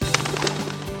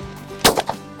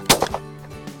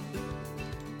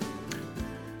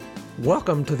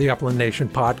Welcome to the Upland Nation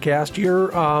podcast,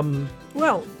 your,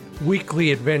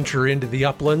 weekly adventure into the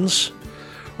uplands.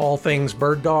 All things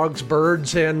bird dogs,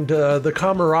 birds, and the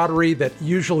camaraderie that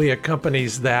usually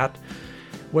accompanies that.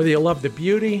 Whether you love the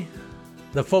beauty,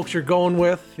 the folks you're going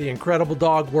with, the incredible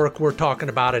dog work, we're talking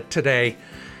about it today.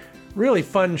 Really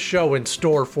fun show in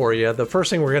store for you. The first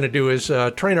thing we're going to do is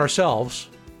train ourselves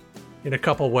in a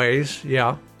couple ways,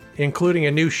 including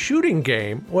a new shooting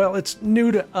game. Well, it's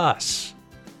new to us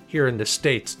here in the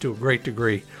States to a great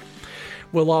degree.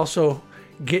 We'll also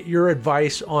get your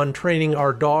advice on training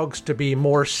our dogs to be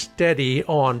more steady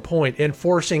on point,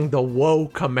 enforcing the whoa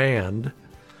command.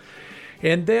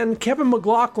 And then Kevin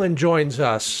McLaughlin joins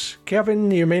us. Kevin,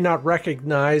 you may not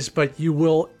recognize, but you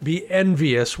will be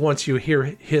envious once you hear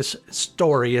his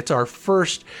story. It's our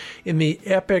first in the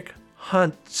Epic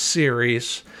Hunt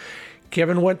series.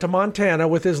 Kevin went to Montana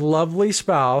with his lovely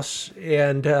spouse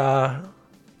and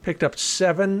picked up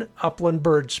 7 upland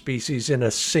bird species in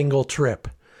a single trip.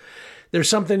 There's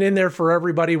something in there for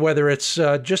everybody, whether it's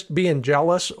just being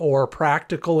jealous or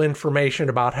practical information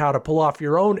about how to pull off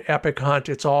your own epic hunt.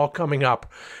 It's all coming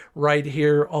up right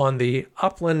here on the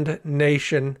Upland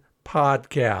Nation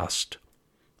podcast.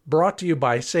 Brought to you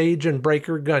by Sage and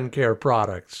Breaker Gun Care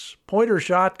Products, Pointer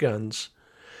Shotguns,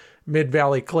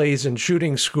 Mid-Valley Clays and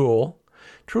Shooting School,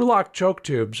 TrueLock Choke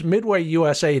Tubes,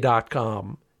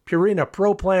 MidwayUSA.com, Purina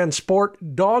Pro Plan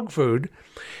Sport Dog Food,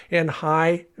 and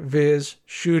High Vis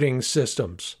Shooting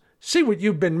Systems. See what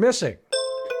you've been missing.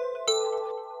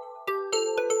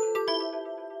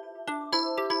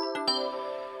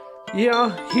 Here,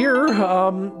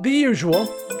 the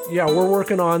usual. We're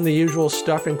working on the usual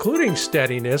stuff, including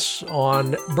steadiness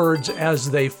on birds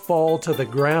as they fall to the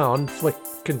ground. Flick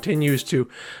continues to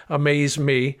amaze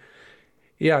me.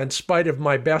 In spite of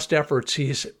my best efforts,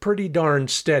 he's pretty darn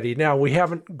steady. Now, we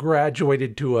haven't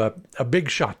graduated to a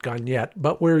big shotgun yet,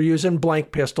 but we're using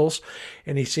blank pistols,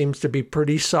 and he seems to be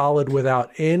pretty solid without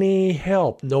any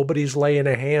help. Nobody's laying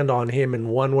a hand on him in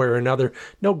one way or another.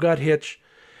 No gut hitch,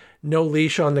 no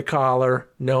leash on the collar,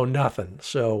 no nothing.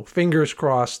 So fingers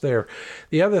crossed there.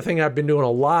 The other thing I've been doing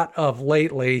a lot of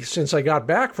lately, since I got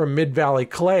back from Mid-Valley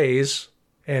Clays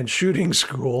and shooting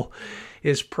school,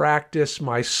 is practice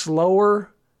my slower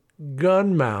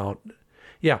gun mount.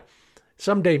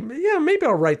 Someday, maybe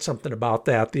I'll write something about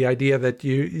that. The idea that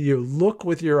you look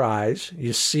with your eyes,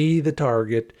 you see the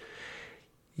target,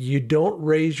 you don't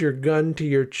raise your gun to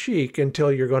your cheek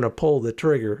until you're going to pull the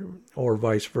trigger, or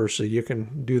vice versa. You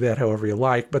can do that however you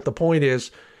like. But the point is,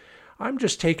 I'm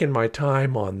just taking my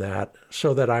time on that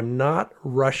so that I'm not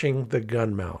rushing the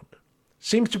gun mount.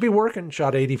 Seems to be working.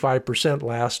 Shot 85%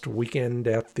 last weekend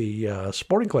at the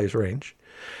Sporting Clays range.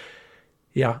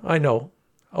 I know.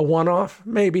 A one-off?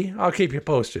 Maybe. I'll keep you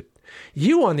posted.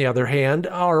 You, on the other hand,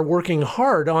 are working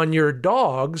hard on your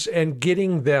dogs and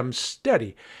getting them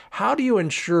steady. How do you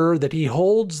ensure that he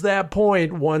holds that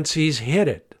point once he's hit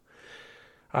it?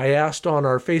 I asked on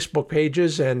our Facebook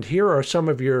pages, and here are some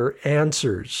of your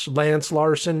answers. Lance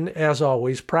Larson, as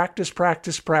always, practice,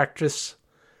 practice, practice,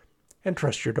 and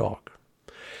trust your dog.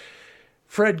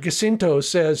 Fred Jacinto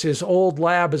says his old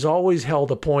lab has always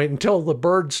held a point until the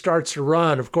bird starts to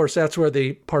run. Of course, that's where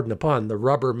pardon the pun, the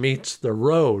rubber meets the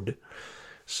road.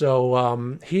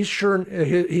 So he's sure,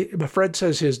 Fred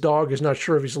says his dog is not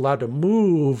sure if he's allowed to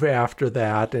move after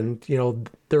that. And,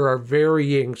 there are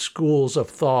varying schools of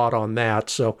thought on that.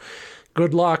 So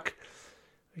good luck.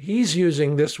 He's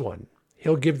using this one.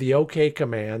 He'll give the OK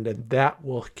command, and that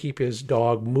will keep his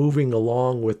dog moving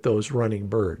along with those running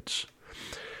birds.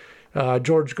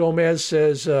 George Gomez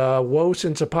says, whoa,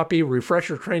 since a puppy,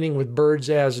 refresher training with birds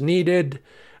as needed.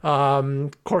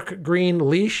 Cork Green,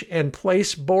 leash and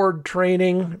place board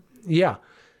training.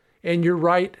 And you're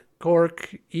right,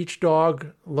 Cork. Each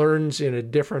dog learns in a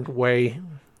different way.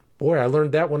 Boy, I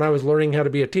learned that when I was learning how to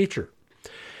be a teacher.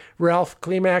 Ralph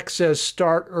Klimak says,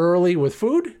 start early with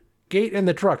food, gate, and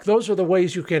the truck. Those are the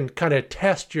ways you can kind of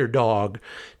test your dog,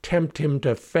 tempt him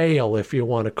to fail, if you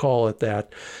want to call it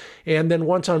that. And then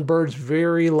once on birds,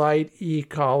 very light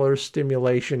e-collar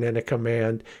stimulation and a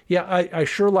command. I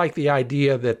sure like the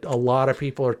idea that a lot of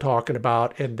people are talking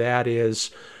about, and that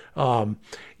is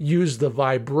use the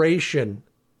vibration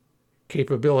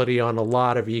capability on a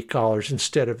lot of e-collars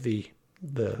instead of the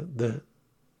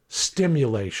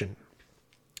stimulation.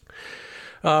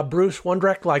 Bruce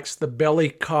Wondrek likes the belly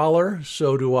collar,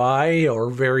 so do I, or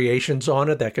variations on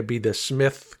it. That could be the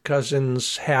Smith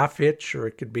Cousins half hitch, or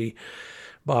it could be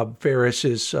Bob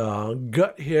Ferris's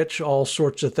gut hitch, all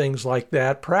sorts of things like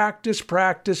that. Practice,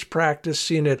 practice, practice,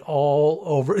 seeing it all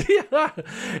over.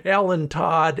 Alan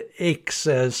Todd Ake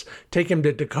says, take him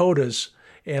to Dakota's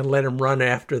and let him run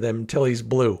after them until he's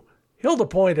blue. He'll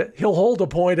hold a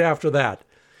point after that.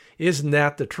 Isn't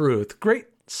that the truth? Great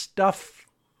stuff.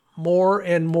 More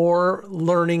and more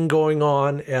learning going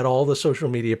on at all the social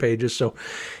media pages. So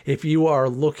if you are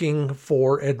looking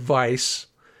for advice,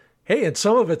 hey, and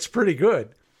some of it's pretty good,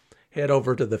 head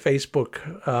over to the Facebook,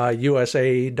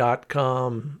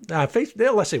 USA.com.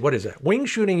 Let's see, what is that? Wing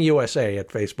Shooting USA at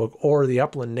Facebook or the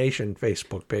Upland Nation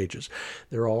Facebook pages.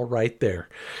 They're all right there.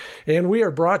 And we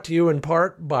are brought to you in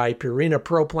part by Purina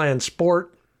Pro Plan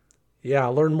Sport. Yeah,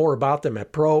 learn more about them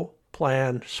at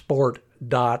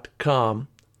ProPlansport.com.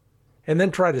 And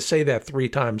then try to say that 3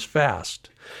 times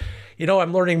fast.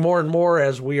 I'm learning more and more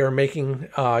as we are making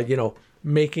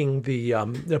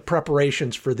the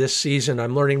preparations for this season.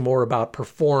 I'm learning more about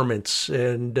performance,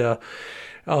 and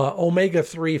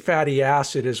omega-3 fatty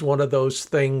acid is one of those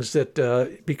things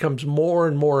that becomes more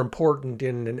and more important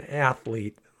in an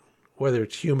athlete, whether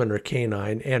it's human or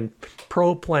canine. And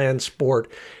Pro Plan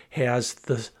Sport has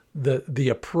the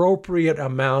appropriate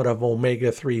amount of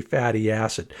omega-3 fatty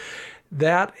acid.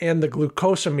 That and the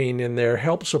glucosamine in there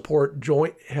help support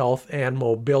joint health and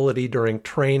mobility during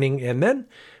training. And then,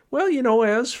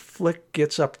 as Flick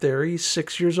gets up there, he's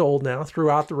 6 years old now,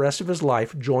 throughout the rest of his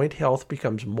life, joint health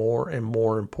becomes more and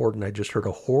more important. I just heard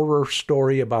a horror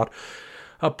story about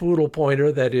a poodle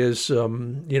pointer that is,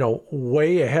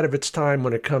 way ahead of its time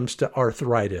when it comes to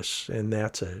arthritis. And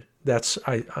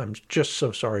I'm just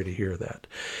so sorry to hear that.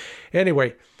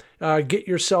 Anyway, get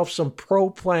yourself some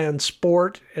Pro Plan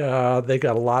Sport. They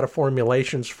got a lot of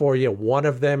formulations for you. One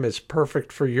of them is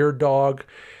perfect for your dog.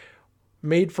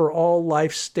 Made for all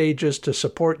life stages to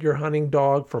support your hunting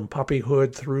dog from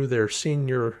puppyhood through their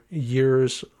senior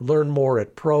years. Learn more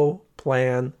at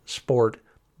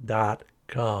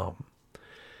ProPlansport.com.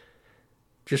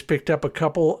 Just picked up a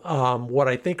couple, what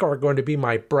I think are going to be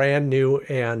my brand new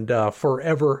and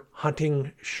forever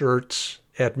hunting shirts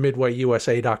at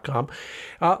MidwayUSA.com.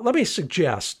 Let me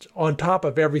suggest, on top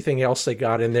of everything else they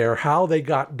got in there, how they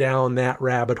got down that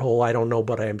rabbit hole, I don't know,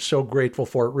 but I am so grateful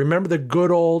for it. Remember the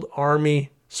good old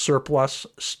Army surplus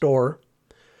store?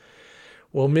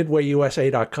 Well,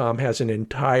 MidwayUSA.com has an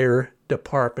entire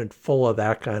department full of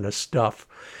that kind of stuff.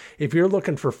 If you're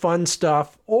looking for fun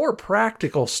stuff or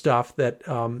practical stuff that,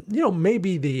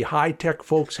 maybe the high-tech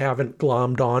folks haven't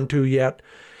glommed onto yet,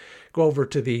 go over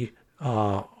to the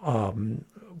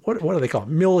what do they call it?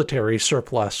 Military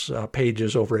surplus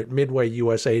pages over at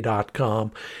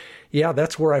MidwayUSA.com. Yeah,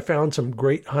 that's where I found some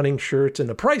great hunting shirts, and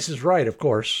the price is right, of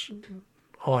course,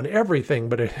 on everything,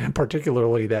 but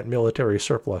particularly that military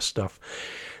surplus stuff.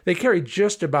 They carry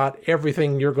just about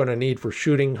everything you're going to need for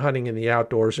shooting, hunting in the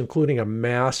outdoors, including a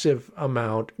massive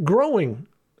growing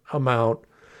amount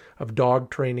of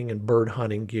dog training and bird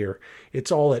hunting gear.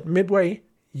 It's all at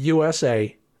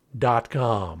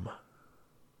MidwayUSA.com.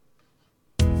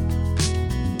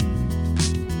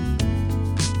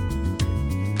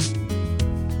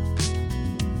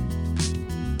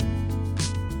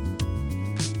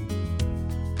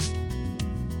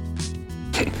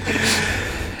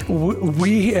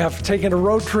 We have taken a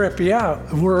road trip,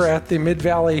 We're at the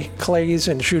Mid-Valley Clays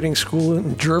and Shooting School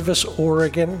in Jervis,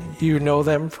 Oregon. You know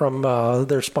them from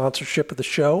their sponsorship of the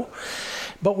show.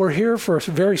 But we're here for a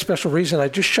very special reason. I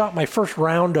just shot my first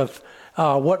round of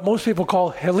what most people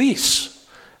call Helis.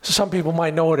 Some people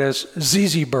might know it as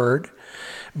ZZ Bird.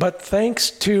 But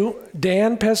thanks to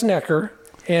Dan Pesnecker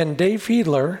and Dave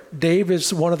Fiedler, Dave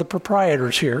is one of the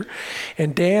proprietors here,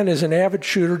 and Dan is an avid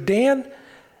shooter. Dan,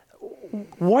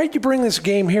 why'd you bring this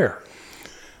game here?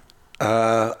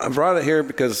 I brought it here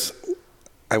because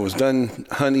I was done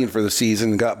hunting for the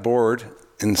season, got bored,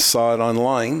 and saw it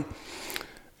online,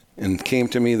 and came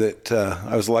to me that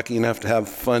I was lucky enough to have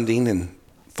funding, and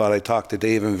thought I'd talk to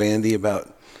Dave and Vandy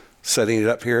about setting it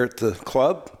up here at the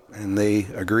club, and they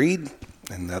agreed,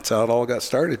 and that's how it all got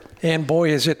started. And boy,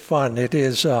 is it fun. It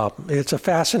is. It's a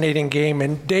fascinating game.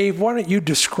 And Dave, why don't you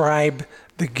describe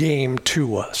the game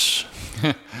to us?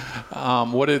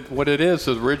 What it is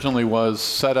originally was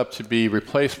set up to be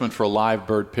replacement for live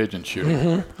bird pigeon shooting.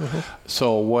 Mm-hmm, mm-hmm.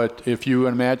 So if you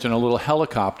imagine a little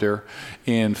helicopter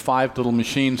and 5 little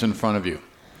machines in front of you,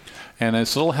 and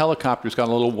this little helicopter's got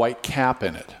a little white cap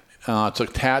in it. It's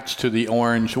attached to the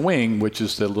orange wing, which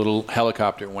is the little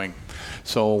helicopter wing.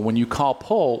 So when you call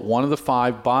pull, one of the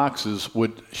 5 boxes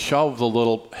would shove the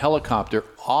little helicopter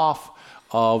off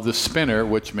of the spinner,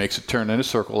 which makes it turn in a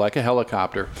circle like a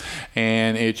helicopter,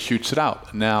 and it shoots it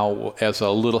out. Now, as a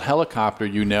little helicopter,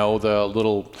 the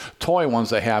little toy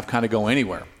ones they have kind of go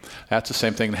anywhere. That's the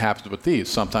same thing that happens with these.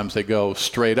 Sometimes they go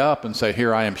straight up and say,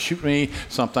 here I am, shoot me.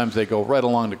 Sometimes they go right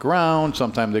along the ground.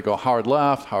 Sometimes they go hard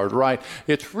left, hard right.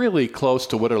 It's really close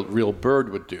to what a real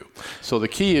bird would do. So the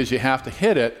key is you have to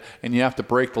hit it, and you have to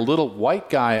break the little white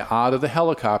guy out of the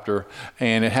helicopter,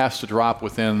 and it has to drop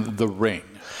within the ring.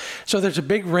 So there's a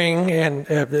big ring,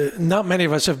 and not many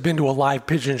of us have been to a live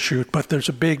pigeon shoot, but there's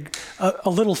a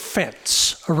little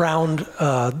fence around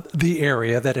the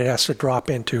area that it has to drop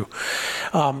into.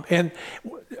 And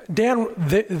Dan,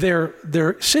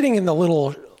 they're sitting in the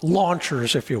little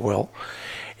launchers, if you will,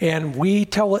 and we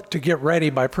tell it to get ready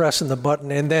by pressing the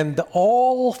button, and then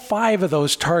all 5 of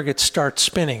those targets start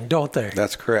spinning, don't they?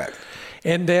 That's correct.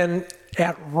 And then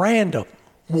at random,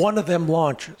 one of them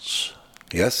launches.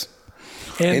 Yes.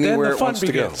 And anywhere then the fun it wants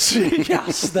begins. to go.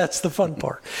 Yes, that's the fun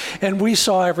part. And we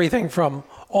saw everything from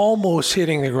almost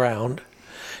hitting the ground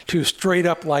to straight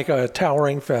up like a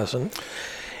towering pheasant.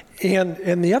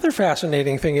 And the other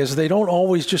fascinating thing is they don't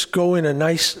always just go in a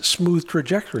nice, smooth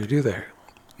trajectory, do they?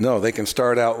 No, they can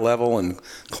start out level and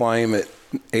climb at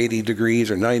 80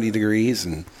 degrees or 90 degrees,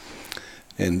 and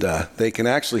they can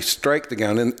actually strike the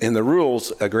ground. In the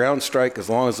rules, a ground strike, as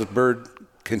long as the bird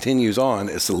continues on,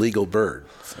 is a legal bird.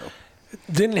 So.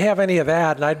 Didn't have any of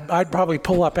that, and I'd probably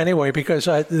pull up anyway because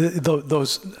I'll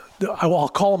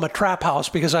call them a trap house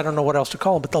because I don't know what else to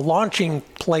call them, but the launching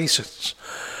places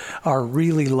are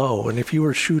really low, and if you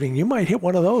were shooting, you might hit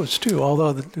one of those too,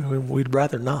 although we'd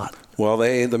rather not. Well,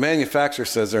 the manufacturer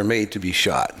says they're made to be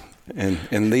shot,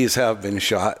 and these have been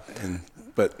shot, and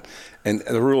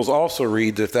the rules also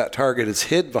read that if that target is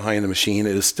hid behind the machine,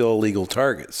 it is still a legal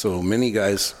target. So many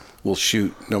guys will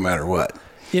shoot no matter what.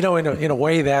 You know, in a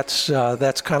way, that's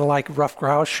kind of like rough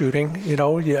grouse shooting. You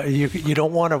know, you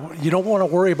don't want to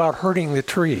worry about hurting the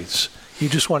trees. You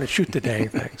just want to shoot the dang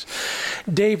things.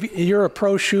 Dave, you're a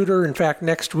pro shooter. In fact,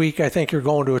 next week I think you're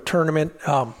going to a tournament.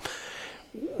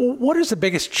 What is the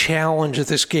biggest challenge of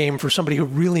this game for somebody who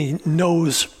really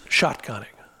knows shotgunning?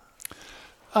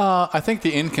 I think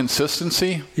the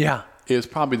inconsistency. Yeah. Is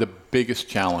probably the biggest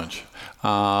challenge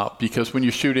because when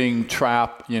you're shooting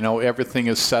trap, you know, everything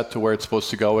is set to where it's supposed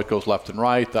to go. It goes left and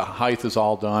right. The height is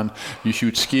all done. You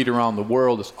shoot skeet around the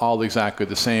world. It's all exactly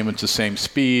the same. It's the same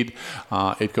speed.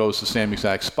 It goes the same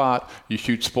exact spot. You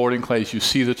shoot sporting clays. You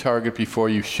see the target before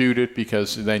you shoot it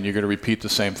because then you're going to repeat the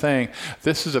same thing.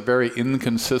 This is a very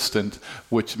inconsistent,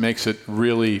 which makes it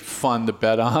really fun to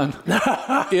bet on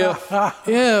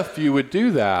if you would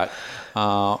do that.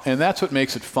 And that's what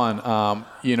makes it fun.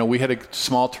 You know, we had a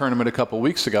small tournament a couple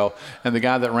weeks ago, and the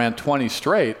guy that ran 20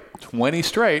 straight,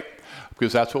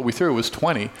 because that's what we threw, was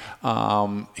 20.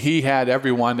 He had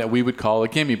everyone that we would call a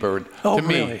gimme bird. Oh, to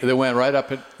me, really? they went right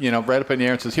up in the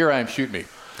air and says, "Here I am, shoot me."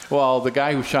 Well, the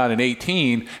guy who shot an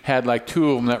 18 had like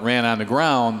 2 of them that ran on the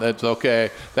ground. That's okay.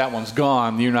 That one's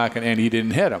gone. You're not going to, and he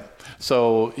didn't hit him.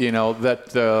 So, you know, that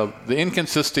the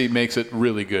inconsistency makes it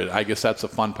really good. I guess that's the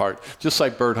fun part. Just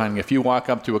like bird hunting. If you walk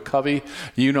up to a covey,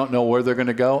 you don't know where they're going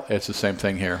to go. It's the same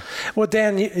thing here. Well,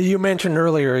 Dan, you mentioned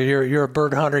earlier you're a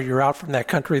bird hunter. You're out from that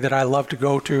country that I love to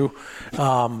go to.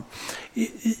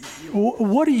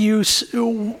 What do you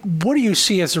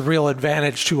see as a real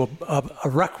advantage to a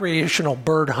recreational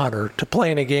bird hunter to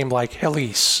playing a game like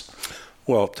Helise?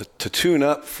 Well, to tune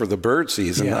up for the bird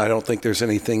season, Yeah. I don't think there's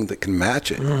anything that can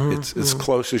match it. It's as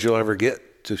close as you'll ever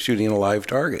get to shooting a live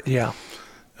target. Yeah.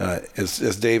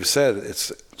 As Dave said,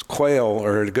 it's quail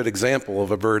are a good example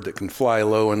of a bird that can fly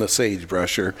low in the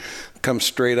sagebrush or come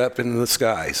straight up into the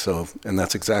sky. So, and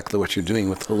that's exactly what you're doing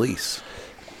with Helise.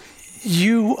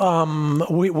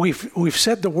 We've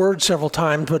said the word several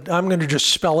times, but I'm going to just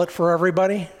spell it for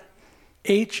everybody.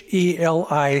 Helice.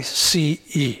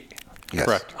 Yes.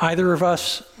 Correct. Either of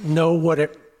us know what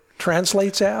it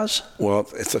translates as? Well,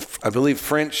 I believe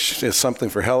French is something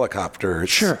for helicopter.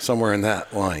 It's Sure. somewhere in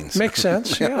that line. So. Makes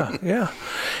sense, yeah.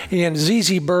 And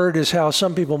ZZ bird is how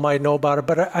some people might know about it,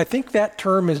 but I think that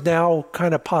term is now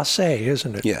kind of passé,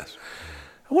 isn't it? Yes.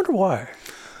 I wonder why.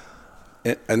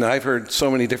 And I've heard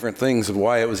so many different things of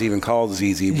why it was even called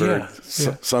ZZ bird.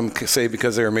 Yeah. Some say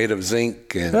because they were made of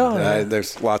zinc, and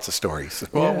there's lots of stories.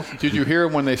 Well, did you hear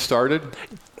when they started?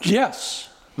 Yes.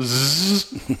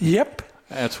 Zzz. Yep.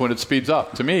 That's when it speeds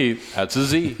up. To me, that's a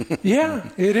Z. Yeah,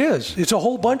 it is. It's a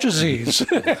whole bunch of Z's.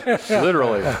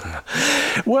 Literally.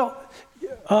 Well,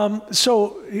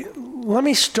 so let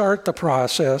me start the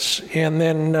process, and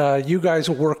then you guys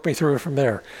will work me through it from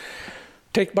there.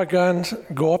 Take my guns,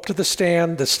 go up to the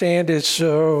stand. The stand is,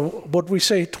 what do we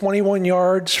say, 21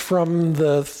 yards from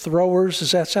the throwers.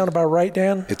 Does that sound about right,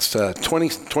 Dan? It's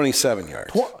 27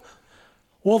 yards.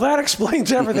 Well, that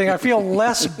explains everything. I feel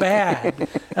less bad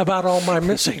about all my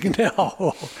missing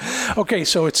now. Okay,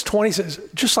 so it's 20,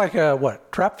 just like a,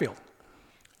 trap field?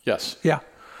 Yes. Yeah.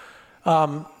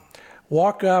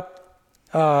 Walk up.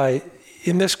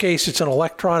 In this case, it's an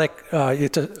electronic,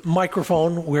 it's a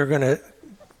microphone. We're going to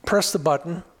press the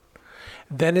button.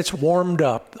 Then it's warmed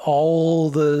up. All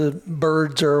the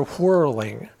birds are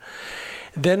whirling.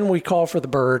 Then we call for the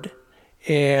bird,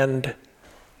 and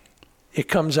it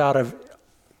comes out of,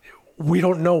 we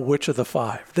don't know which of the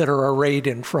 5 that are arrayed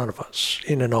in front of us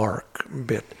in an arc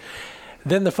bit.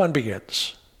 Then the fun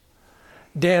begins.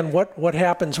 Dan, what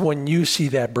happens when you see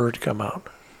that bird come out?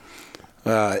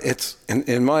 It's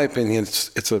in my opinion,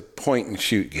 it's a point and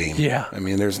shoot game. Yeah. I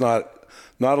mean, there's not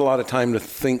a lot of time to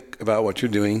think about what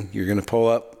you're doing. You're going to pull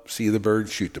up, see the bird,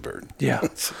 shoot the bird. Yeah.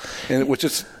 And which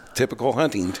is typical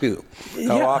hunting too.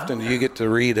 How often do you get to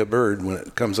read a bird when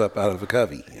it comes up out of a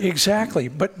covey? Exactly.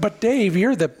 But Dave,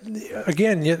 you're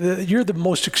the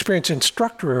most experienced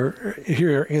instructor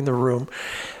here in the room.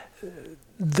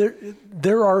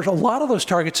 There are a lot of those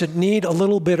targets that need a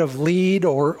little bit of lead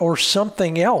or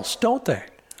something else, don't they?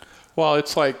 Well,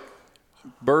 it's like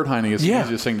bird hunting is the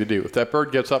easiest thing to do. If that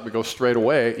bird gets up and goes straight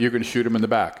away, you're going to shoot him in the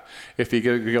back. If you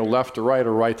go left to right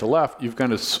or right to left, you're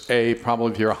going to,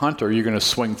 probably if you're a hunter, you're going to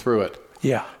swing through it.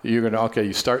 Yeah. You're going to,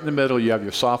 you start in the middle. You have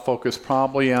your soft focus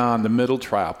probably on the middle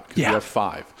trap because you have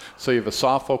 5. So you have a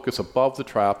soft focus above the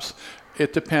traps.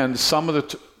 It depends. Some of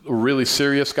the really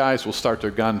serious guys will start their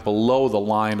gun below the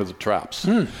line of the traps.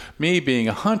 Me being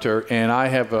a hunter, and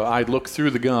I look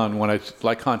through the gun when I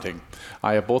like hunting.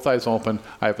 I have both eyes open.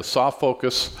 I have a soft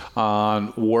focus on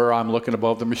where I'm looking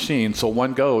above the machine. So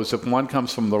if one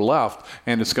comes from the left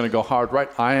and it's going to go hard right,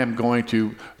 I am going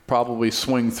to probably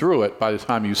swing through it. By the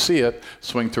time you see it,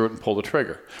 swing through it and pull the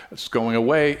trigger. It's going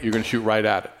away, you're going to shoot right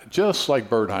at it. Just like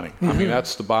bird hunting. I mean,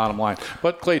 that's the bottom line.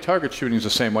 But clay target shooting is the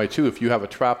same way too. If you have a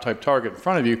trap type target in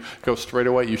front of you, go straight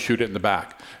away, you shoot it in the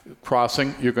back.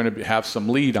 Crossing, you're going to have some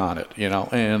lead on it,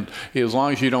 and as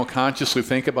long as you don't consciously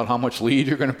think about how much lead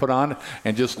you're going to put on it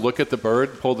and just look at the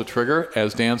bird, pull the trigger,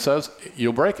 as Dan says,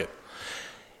 you'll break it.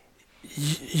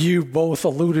 You both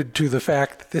alluded to the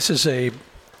fact that this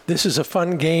is a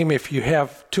fun game if you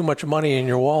have too much money in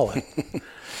your wallet.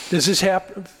 Does this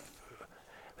happen?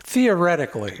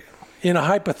 Theoretically, in a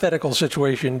hypothetical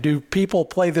situation, do people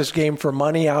play this game for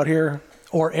money out here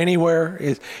or anywhere?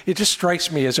 It just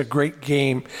strikes me as a great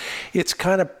game. It's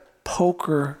kind of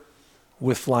poker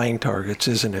with flying targets,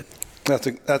 isn't it? That's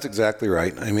exactly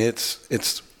right. I mean, it's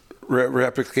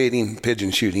replicating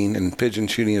pigeon shooting, and pigeon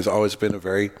shooting has always been a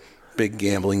very big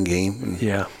gambling game.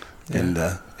 And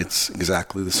it's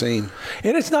exactly the same.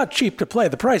 And it's not cheap to play.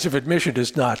 The price of admission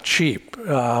is not cheap.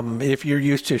 If you're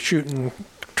used to shooting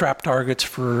trap targets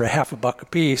for $50 a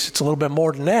piece, it's a little bit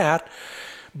more than that.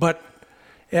 But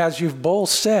as you've both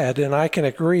said, and I can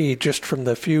agree just from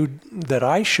the few that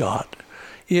I shot,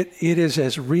 it is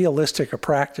as realistic a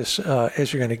practice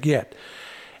as you're going to get.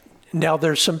 Now,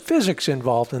 there's some physics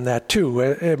involved in that,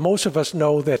 too. Most of us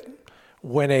know that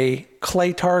when a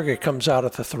clay target comes out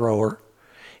of the thrower,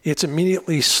 it's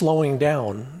immediately slowing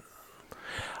down.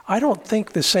 I don't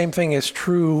think the same thing is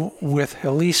true with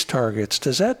Helis targets.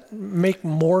 Does that make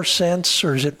more sense,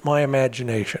 or is it my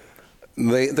imagination?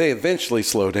 They eventually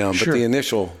slow down, Sure. but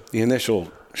the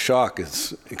initial shock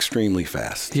is extremely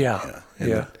fast. Yeah.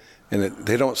 And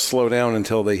they don't slow down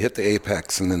until they hit the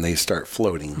apex, and then they start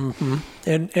floating. Mm-hmm.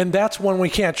 And that's when we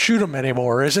can't shoot them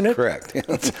anymore, isn't it? Correct.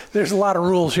 There's a lot of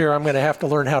rules here I'm going to have to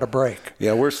learn how to break.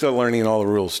 Yeah, we're still learning all the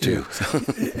rules, too.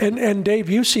 Yeah. And Dave,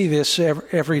 you see this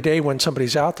every day when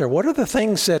somebody's out there. What are the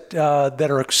things that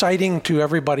are exciting to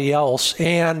everybody else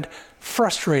and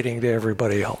frustrating to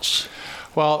everybody else?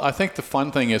 Well, I think the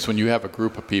fun thing is when you have a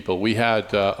group of people. We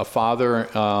had a father,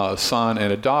 a son,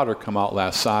 and a daughter come out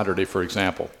last Saturday, for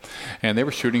example, and they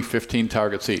were shooting 15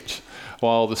 targets each.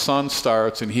 Well, the son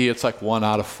starts, and he hits like 1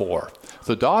 out of 4.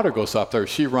 The daughter goes up there.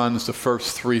 She runs the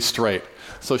first 3 straight.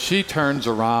 So she turns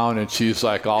around, and she's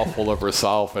like all full of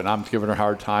herself, and I'm giving her a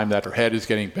hard time that her head is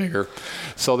getting bigger.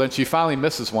 So then she finally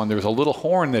misses one. There's a little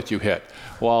horn that you hit.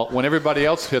 Well, when everybody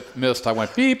else missed, I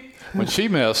went beep. When she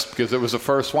missed, because it was the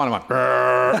first one, I went,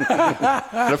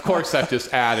 brrr. And of course, that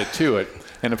just added to it.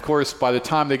 And of course, by the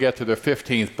time they get to their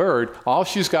 15th bird, all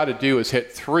she's got to do is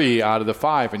hit 3 out of the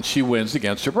 5, and she wins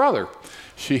against her brother.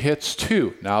 She hits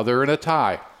 2. Now they're in a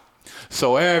tie.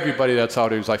 So everybody that's out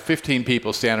there, there's like 15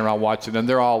 people standing around watching, and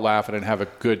they're all laughing and have a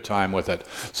good time with it.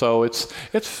 So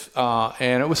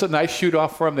and it was a nice shoot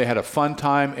off for them. They had a fun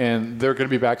time, and they're going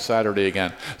to be back Saturday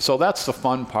again. So that's the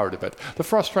fun part of it. The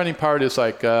frustrating part is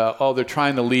like, they're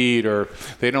trying to lead, or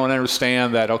they don't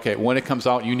understand that, okay, when it comes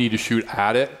out, you need to shoot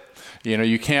at it.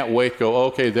 You can't wait, go,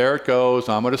 okay, there it goes.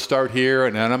 I'm going to start here,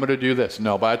 and then I'm going to do this.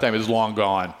 No, by the time it's long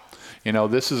gone.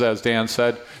 This is, as Dan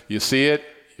said, you see it,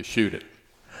 you shoot it.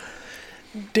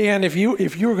 Dan,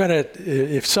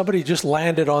 if somebody just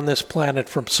landed on this planet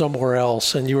from somewhere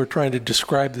else and you were trying to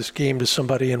describe this game to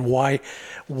somebody and why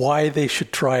they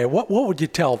should try it, what would you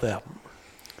tell them?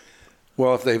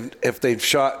 Well, if they've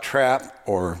shot trap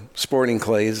or sporting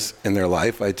clays in their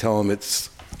life, I tell them it's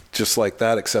just like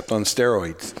that, except on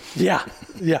steroids. Yeah,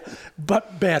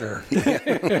 but better.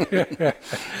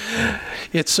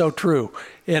 It's so true.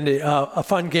 And a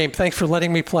fun game. Thanks for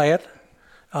letting me play it.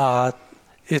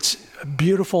 It's a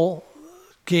beautiful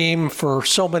game for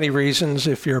so many reasons.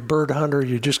 If you're a bird hunter,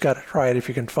 you just got to try it if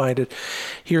you can find it.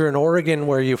 Here in Oregon,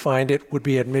 where you find it would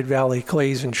be at Mid-Valley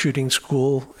Clays and Shooting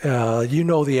School. You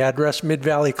know the address,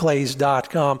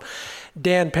 midvalleyclays.com.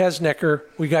 Dan Pesnecker,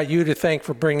 we got you to thank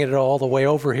for bringing it all the way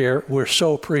over here. We're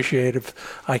so appreciative.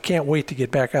 I can't wait to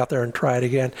get back out there and try it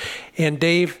again. And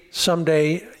Dave,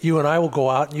 someday you and I will go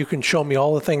out and you can show me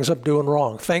all the things I'm doing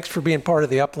wrong. Thanks for being part of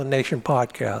the Upland Nation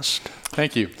podcast.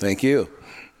 Thank you. Thank you.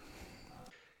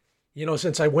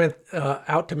 Since I went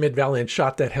out to Mid-Valley and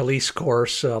shot that Helise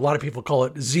course, a lot of people call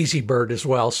it ZZ Bird as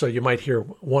well, so you might hear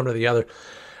one or the other.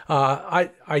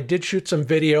 I did shoot some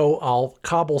video. I'll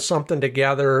cobble something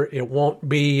together. It won't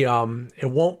be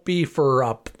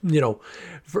for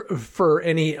for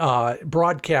any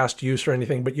broadcast use or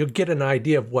anything, but you'll get an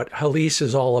idea of what Helise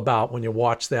is all about when you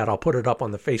watch that. I'll put it up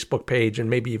on the Facebook page and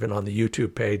maybe even on the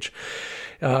YouTube page.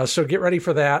 So get ready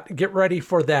for that. Get ready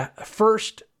for that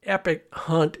first epic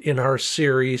hunt in our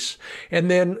series.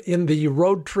 And then in the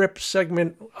road trip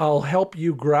segment, I'll help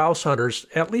you grouse hunters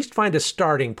at least find a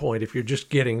starting point if you're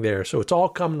just getting there. So it's all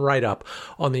coming right up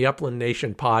on the Upland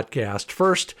Nation podcast.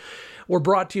 First, we're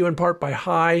brought to you in part by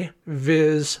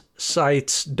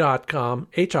HiVizSights.com,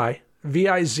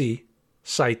 HIVIZ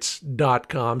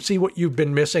sights.com. See what you've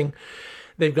been missing.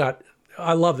 They've got,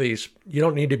 I love these. You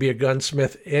don't need to be a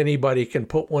gunsmith. Anybody can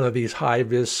put one of these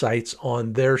high-vis sights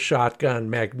on their shotgun,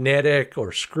 magnetic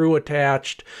or screw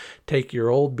attached. Take your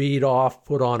old bead off,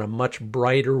 put on a much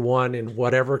brighter one in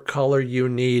whatever color you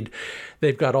need.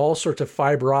 They've got all sorts of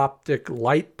fiber optic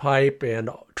light pipe and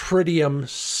tritium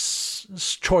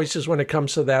choices when it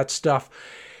comes to that stuff.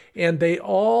 And they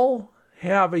all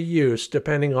have a use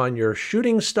depending on your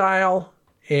shooting style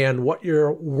and what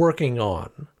you're working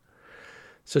on.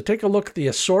 So take a look at the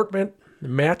assortment,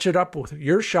 match it up with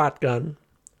your shotgun.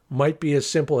 Might be as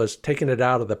simple as taking it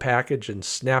out of the package and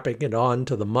snapping it on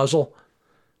to the muzzle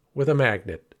with a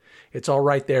magnet. It's all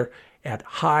right there at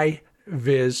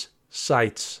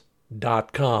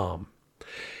HiVizSights.com.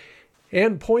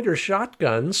 And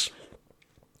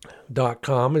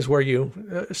PointerShotguns.com is where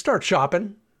you start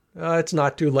shopping. It's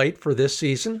not too late for this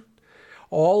season.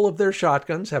 All of their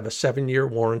shotguns have a 7-year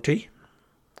warranty.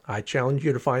 I challenge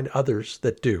you to find others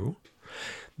that do.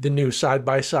 The new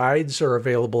side-by-sides are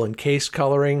available in case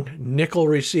coloring, nickel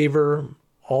receiver,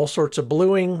 all sorts of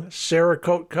bluing,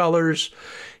 Cerakote colors,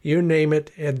 you name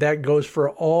it. And that goes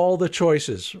for all the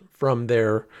choices, from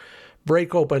their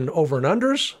break-open over and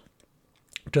unders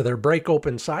to their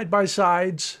break-open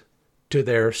side-by-sides to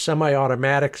their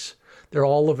semi-automatics. They're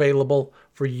all available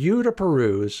for you to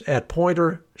peruse at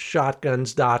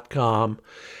PointerShotguns.com.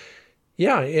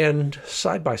 Yeah, and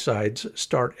side-by-sides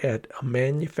start at a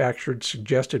manufactured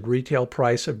suggested retail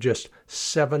price of just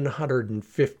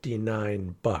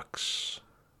 $759.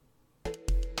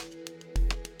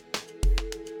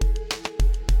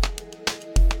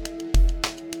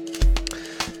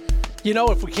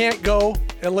 If we can't go,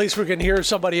 at least we can hear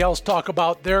somebody else talk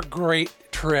about their great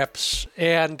trips.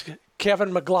 And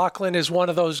Kevin McLaughlin is one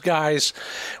of those guys.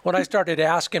 When I started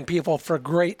asking people for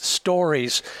great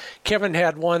stories, Kevin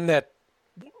had one that,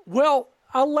 well,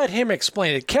 I'll let him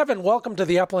explain it. Kevin, welcome to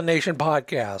the Upland Nation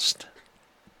podcast.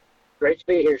 Great to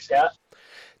be here, Scott.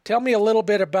 Tell me a little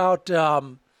bit about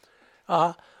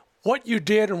what you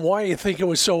did and why you think it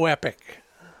was so epic.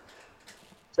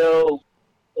 So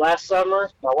last summer,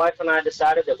 my wife and I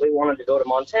decided that we wanted to go to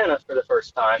Montana for the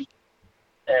first time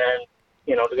and,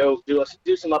 to go do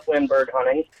some upland bird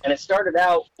hunting. And it started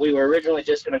out, we were originally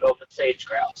just going to go for sage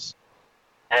grouse.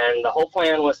 And the whole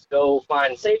plan was to go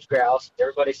find sage grouse.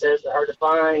 Everybody says they're hard to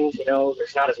find.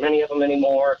 There's not as many of them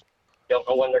anymore. Don't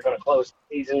know when they're going to close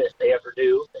the season, if they ever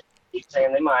do. They keep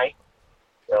saying they might.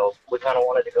 So we kind of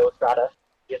wanted to go try to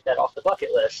get that off the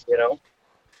bucket list,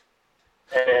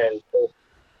 And so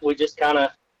we just kind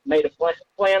of made a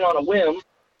plan on a whim,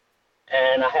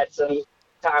 and I had some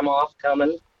time off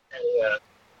coming, and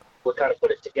we kind of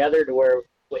put it together to where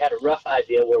we had a rough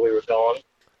idea where we were going.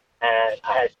 And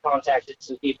I had contacted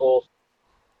some people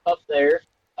up there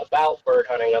about bird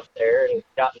hunting up there and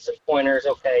gotten some pointers.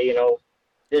 Okay,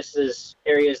 this is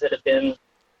areas that have been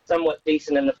somewhat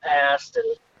decent in the past, and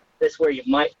this is where you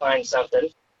might find something.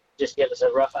 Just give us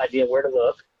a rough idea where to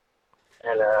look.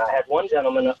 And I had one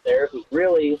gentleman up there who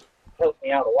really helped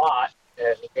me out a lot,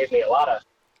 and he gave me a lot of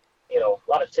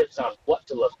tips on what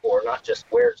to look for, not just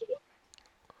where to look.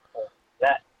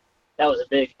 That was a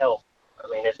big help. I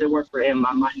mean, if it weren't for him,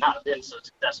 I might not have been so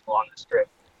successful on this trip.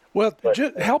 Well,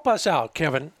 just help us out,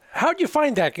 Kevin. How'd you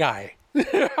find that guy?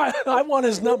 I want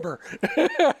his number.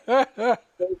 Through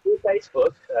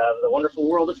Facebook, the wonderful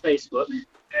world of Facebook.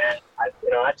 And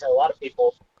I tell a lot of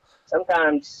people,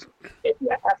 sometimes if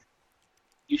you ask,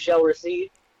 you shall receive,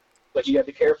 but you have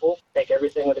to be careful. Take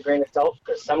everything with a grain of salt,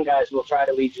 because some guys will try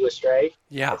to lead you astray.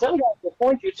 Yeah. And some guys will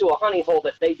point you to a honey hole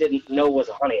that they didn't know was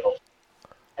a honey hole.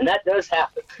 And that does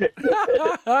happen.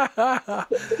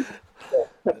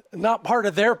 Not part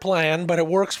of their plan, but it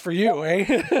works for you, eh?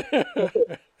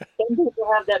 Some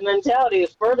people have that mentality,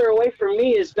 further away from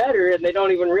me is better, and they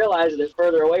don't even realize that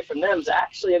further away from them is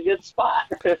actually a good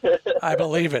spot. I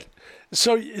believe it.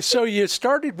 So you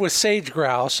started with sage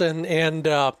grouse, and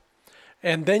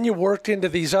then you worked into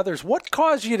these others. What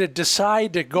caused you to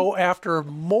decide to go after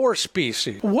more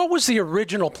species? What was the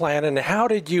original plan, and how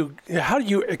did you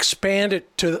expand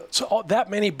it to that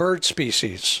many bird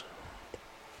species?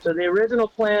 So the original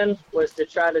plan was to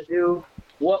try to do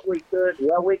what we could,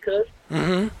 well we could.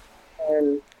 Mm-hmm.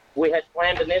 And we had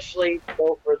planned initially to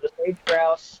go for the sage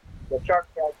grouse, the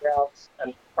shark-tailed grouse,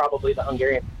 and probably the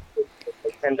Hungarian.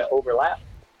 They tend to overlap.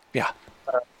 Yeah.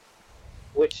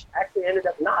 Which actually ended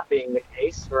up not being the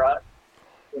case for us.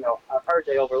 I've heard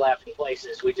they overlapped in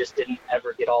places. We just didn't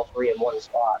ever get all three in one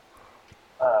spot.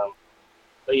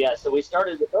 But yeah, so we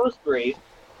started with those three,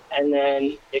 and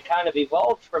then it kind of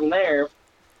evolved from there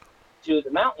to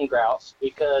the mountain grouse,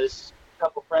 because a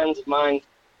couple friends of mine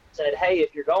said, hey,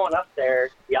 if you're going up there,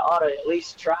 you ought to at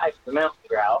least try for the mountain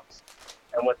grouse.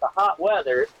 And with the hot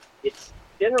weather, it's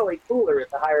generally cooler at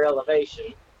the higher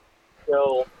elevation.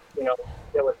 So,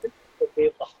 there was to be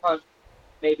able to hunt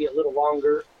maybe a little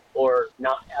longer or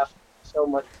not have so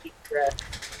much heat stress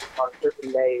on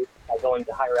certain days by going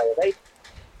to higher elevation.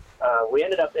 We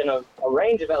ended up in a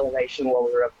range of elevation while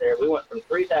we were up there. We went from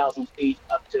 3,000 feet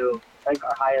up to, I think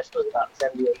our highest was about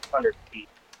 7,800 feet,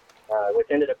 which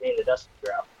ended up being the dusky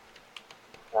grouse.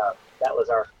 That was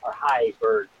our high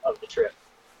bird of the trip.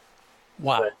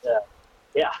 Wow. But,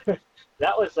 yeah,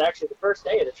 that was actually the first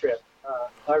day of the trip.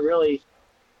 I really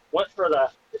went for the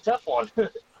tough one.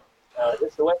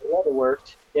 Just the way the weather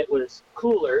worked, it was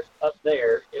cooler up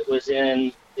there. It was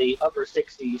in the upper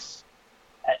 60s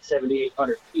at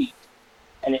 7,800 feet,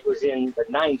 and it was in the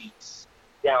 90s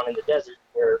down in the desert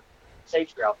where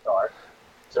sage grouse are.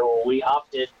 So we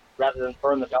opted, rather than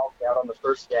burn the dogs out on the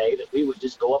first day, that we would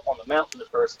just go up on the mountain the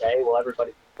first day while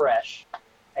everybody's fresh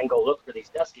and go look for these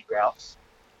dusky grouse.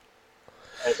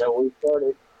 And so we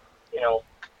started,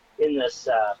 in this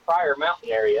prior mountain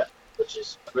area, which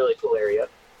is a really cool area,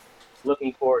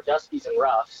 looking for duskies and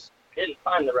ruffs. We didn't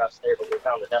find the ruffs there, but we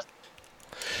found the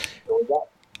duskies. So we got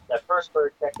that first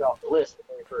bird checked off the list the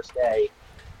very first day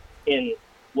in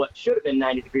what should have been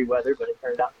 90-degree weather, but it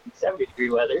turned out to be 70-degree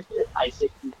weather, high 60s,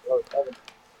 low 70s,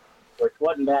 which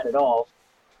wasn't bad at all.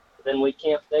 But then we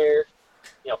camped there,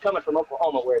 coming from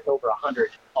Oklahoma where it's over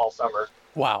 100 all summer.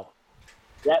 Wow.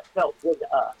 That felt good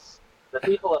to us. The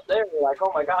people up there were like,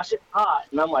 oh my gosh, it's hot.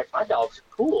 And I'm like, my dogs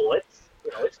are cool.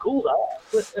 It's cool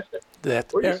to us.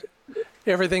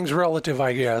 Everything's relative,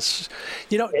 I guess.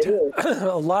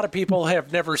 A lot of people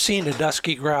have never seen a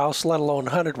dusky grouse, let alone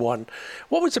hunted one.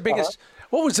 What was the biggest?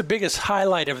 What was the biggest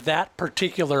highlight of that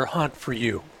particular hunt for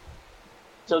you?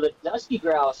 So the dusky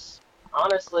grouse,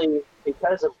 honestly,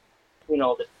 because of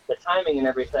the timing and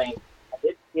everything, I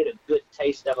did get a good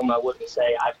taste of them. I wouldn't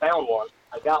say I found one,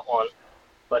 I got one,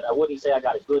 but I wouldn't say I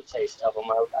got a good taste of them.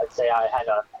 I'd say I had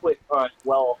a quick hunt.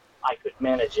 Well, I could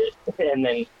manage it, and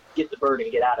then get the bird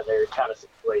and get out of there kind of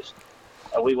situation.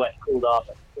 And we went and cooled off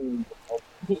at the scene.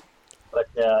 But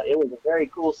it was a very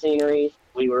cool scenery.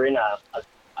 We were in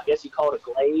I guess you call it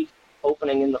a glade,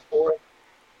 opening in the forest.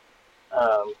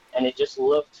 And it just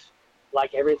looked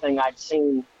like everything I'd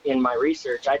seen in my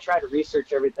research. I try to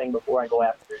research everything before I go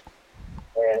after it.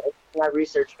 And everything I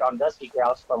researched on dusky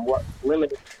grouse from what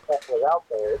limited stuff was out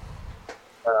there,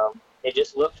 it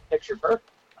just looked picture perfect.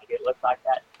 it looked like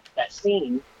that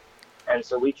scene. And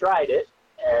so we tried it,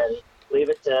 and leave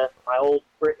it to my old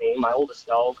Brittany, my oldest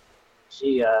dog.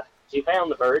 She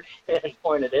found the bird and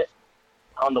pointed it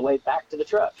on the way back to the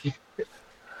truck.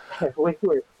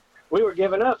 we were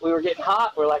giving up. We were getting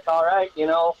hot. We're like, all right,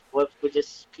 we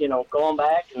just, go on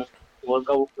back and we'll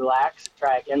go relax,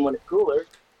 try again when it's cooler.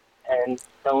 And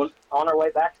on our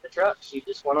way back to the truck, she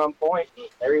just went on point, and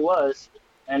there he was.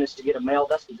 Managed to get a male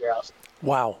dusky grouse.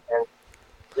 Wow. And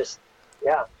just,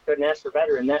 couldn't ask for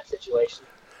better in that situation.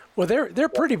 Well, they're a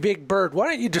pretty big bird. Why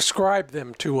don't you describe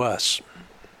them to us?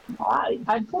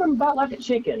 I'd put him about like a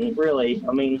chicken, really.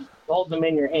 I mean, hold him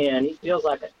in your hand. He feels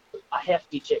like a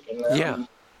hefty chicken. Yeah.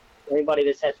 Anybody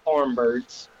that's had farm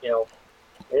birds,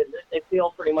 they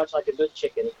feel pretty much like a good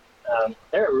chicken.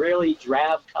 They're a really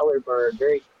drab colored bird,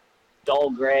 very dull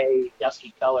gray,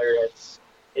 dusky color. It's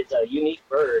a unique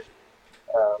bird.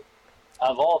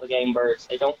 Of all the game birds,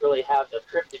 they don't really have the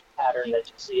cryptic pattern that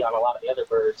you see on a lot of the other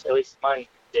birds. At least mine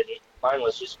didn't. Mine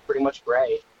was just pretty much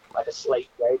gray, like a slate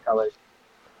gray color.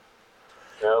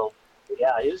 So,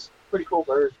 yeah, he was a pretty cool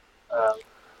bird.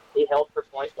 He held for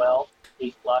point well.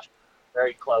 He flushed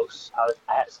very close.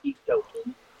 I had to keep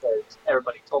joking because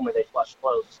everybody told me they flushed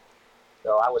close.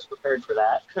 So I was prepared for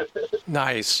that.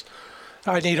 Nice.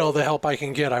 I need all the help I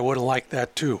can get. I would have liked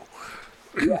that too.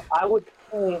 Yeah, I would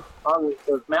say on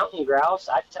the mountain grouse,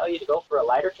 I'd tell you to go for a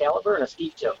lighter caliber and a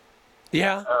skeet choke.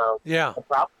 Yeah. Yeah. The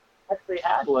problem I actually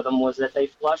had with them was that they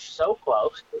flush so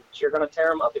close that you're going to tear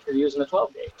them up if you're using a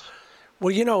 12 gauge.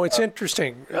 Well, it's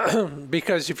interesting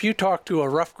because if you talk to a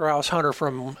rough grouse hunter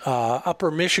from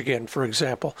upper Michigan, for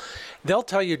example, they'll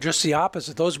tell you just the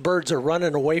opposite. Those birds are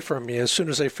running away from you as soon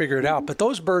as they figure it out. But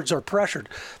those birds are pressured.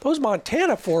 Those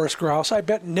Montana forest grouse, I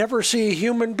bet, never see a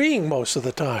human being most of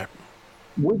the time.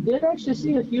 We did actually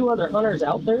see a few other hunters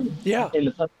out there in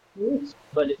the past years,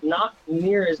 but not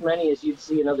near as many as you'd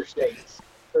see in other states.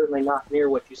 Certainly not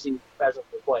near what you see pheasant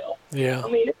and quail. Yeah.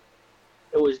 I mean,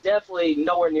 it was definitely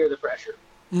nowhere near the pressure.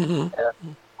 Mm-hmm.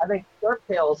 I think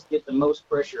sharp-tails get the most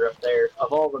pressure up there.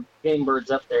 Of all the game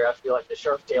birds up there, I feel like the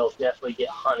sharp-tails definitely get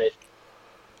hunted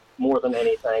more than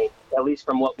anything, at least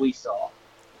from what we saw.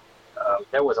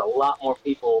 There was a lot more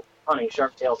people hunting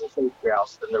sharp-tails and sage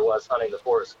grouse than there was hunting the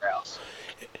forest grouse.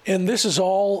 And this is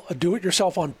all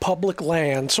do-it-yourself on public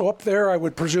land. So up there, I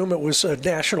would presume it was a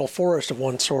national forest of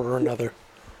one sort or another.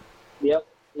 Yep.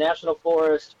 National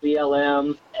Forest,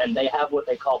 BLM, and they have what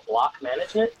they call block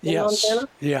management in Montana.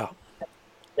 Yeah.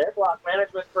 Their block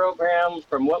management program,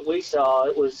 from what we saw,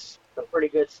 it was some pretty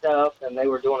good stuff, and they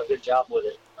were doing a good job with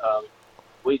it.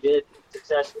 We did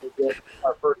successfully get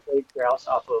our first sage grouse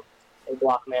off of a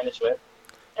block management,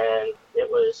 and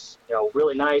it was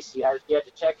really nice. You had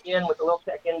to check in with a little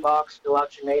check-in box, fill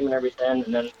out your name and everything,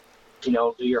 and then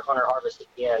do your hunter harvest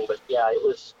again. But yeah, it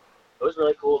was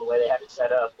really cool the way they had it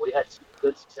set up. We had some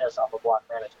good success off of block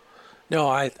management. No,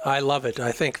 I love it.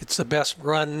 I think it's the best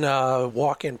run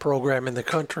walk-in program in the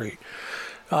country.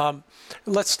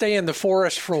 Let's stay in the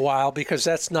forest for a while because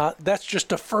that's just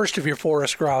the first of your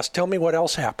forest grouse. Tell me what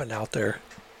else happened out there.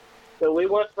 So we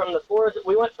went from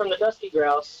the dusky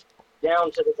grouse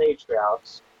down to the sage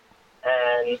grouse,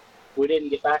 and we didn't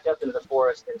get back up into the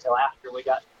forest until after we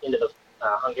got into the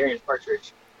Hungarian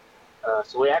partridge.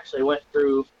 So we actually went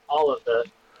through all of the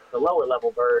lower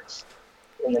level birds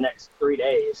in the next 3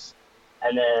 days,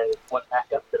 and then went back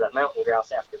up to the mountain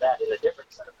grouse after that in a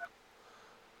different set of them.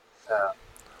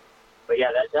 But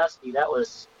yeah, that dusky, that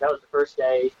was the first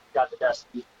day. Got the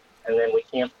dusky, and then we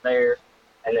camped there,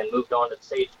 and then moved on to the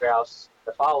sage grouse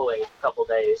the following couple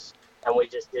days, and we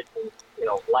just did some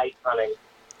light hunting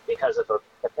because of the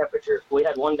temperature. We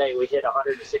had one day we hit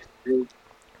 106 degrees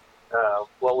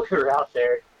while we were out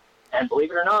there, and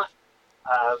believe it or not,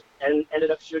 and ended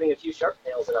up shooting a few sharp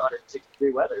tails in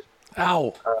 106-degree weather.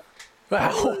 Ow!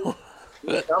 Wow!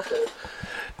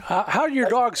 How do your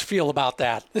dogs feel about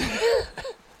that?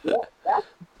 Yeah,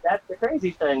 that's the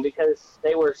crazy thing, because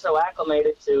they were so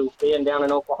acclimated to being down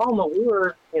in Oklahoma. We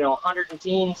were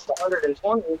 110s to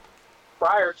 120.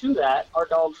 Prior to that, our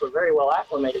dogs were very well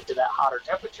acclimated to that hotter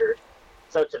temperature.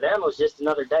 So to them, it was just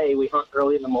another day. We hunt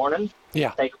early in the morning,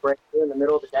 take a break in the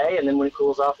middle of the day, and then when it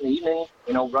cools off in the evening,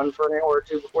 run for an hour or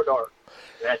two before dark.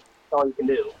 And that's all you can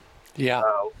do. Yeah.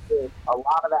 A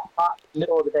lot of that hot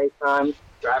middle of the day time,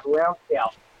 drive around,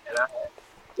 scout. And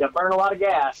I burn a lot of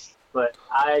gas, but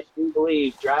I do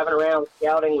believe driving around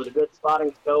scouting with a good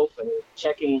spotting scope and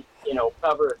checking,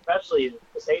 cover, especially in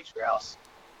the sage grouse,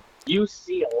 you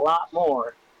see a lot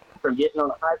more from getting on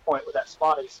a high point with that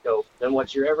spotting scope than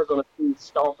what you're ever going to see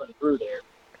stomping through there.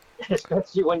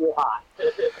 especially when you're hot.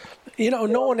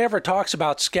 No one ever talks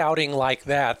about scouting like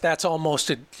that. That's almost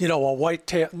a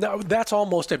whitetail. No, that's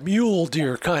almost a mule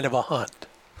deer kind of a hunt.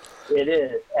 It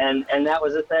is, and that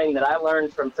was a thing that I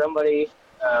learned from somebody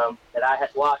that I had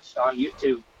watched on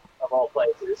YouTube, of all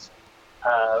places.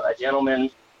 A gentleman,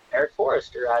 Eric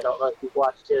Forrester. I don't know if you've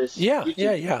watched his YouTube.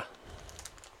 Yeah.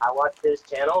 I watched his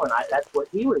channel, and that's what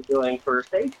he was doing for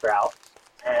sage grouse.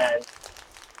 And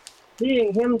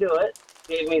seeing him do it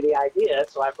gave me the idea,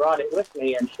 so I brought it with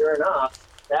me, and sure enough,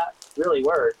 that really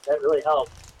worked. That really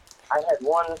helped. I had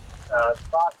one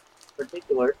spot in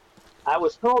particular. I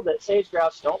was told that sage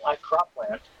grouse don't like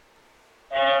cropland,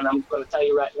 and I'm going to tell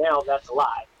you right now that's a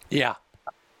lie. Yeah.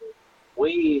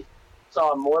 We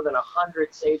saw more than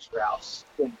 100 sage grouse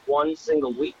in one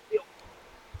single wheat field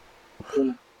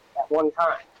at one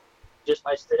time, just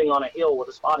by sitting on a hill with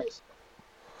a spotting scope.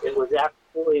 It was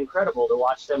absolutely incredible to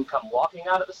watch them come walking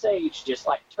out of the sage just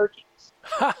like turkeys.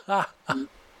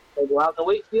 They go out in the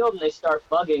wheat field and they start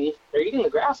bugging. They're eating the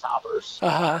grasshoppers.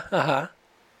 They're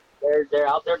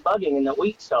out there bugging in the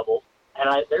wheat stubble,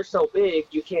 and they're so big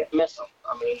you can't miss them.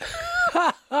 I mean,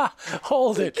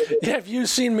 hold it. Have you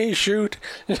seen me shoot?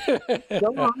 No,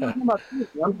 I'm not talking about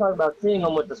shooting. I'm talking about seeing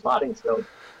them with the spotting scope.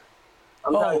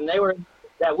 I'm talking.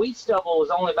 That wheat stubble was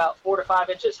only about 4 to 5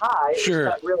 inches high. Sure.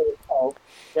 It's got really tall.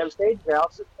 Them sage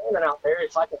grouse are standing out there.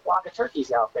 It's like a flock of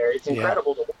turkeys out there. It's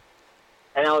incredible to watch.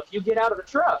 And now, if you get out of the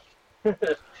truck,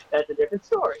 that's a different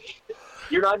story.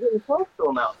 You're not getting close to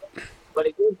them out there, but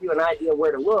it gives you an idea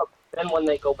where to look. Then, when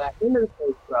they go back into the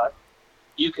sagebrush,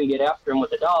 you can get after them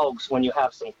with the dogs when you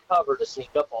have some cover to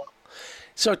sneak up on them.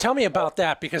 So tell me about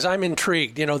that, because I'm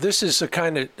intrigued. This is the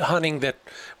kind of hunting that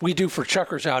we do for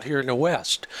chuckers out here in the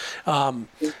West. So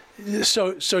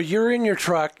you're in your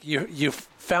truck. You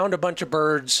found a bunch of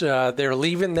birds. They're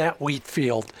leaving that wheat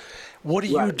field. What do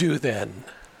you do then?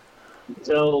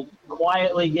 So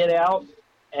quietly get out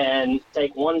and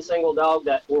take one single dog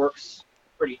that works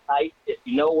pretty tight. If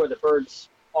you know where the birds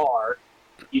are,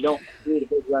 you don't need a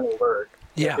big running bird.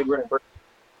 Yeah. Big running bird.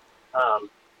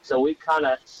 So we kind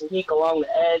of sneak along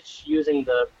the edge using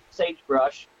the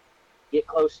sagebrush, get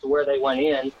close to where they went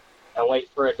in, and wait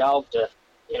for a dog to,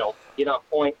 get on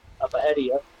point up ahead of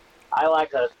you. I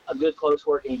like a good close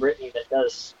working Brittany that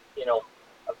does,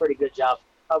 a pretty good job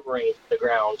covering the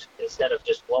ground instead of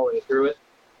just blowing through it.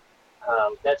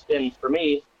 That's been, for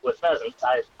me, with pheasants.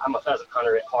 I'm a pheasant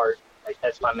hunter at heart. Like,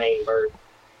 that's my main bird.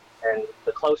 And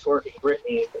the close working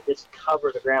Brittany just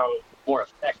cover the ground more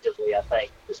effectively, I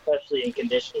think, especially in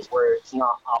conditions where it's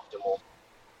not optimal.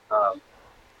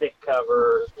 Thick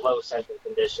cover, low scenting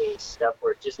conditions, stuff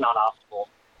where it's just not optimal.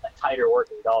 A tighter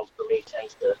working dog for me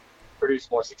tends to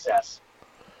produce more success.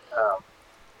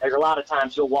 There's a lot of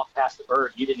times you'll walk past a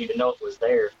bird, you didn't even know it was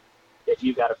there. If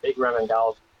you've got a big running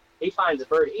dog, he finds a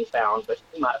bird he found, but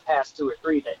he might have passed 2 or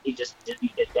 3 that he just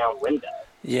didn't get downwind of.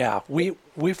 Yeah, we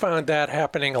found that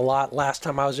happening a lot last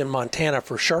time I was in Montana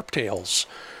for sharptails.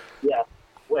 Yeah,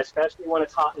 especially when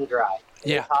it's hot and dry.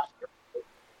 Yeah.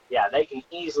 Yeah, they can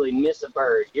easily miss a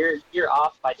bird. You're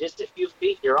off by just a few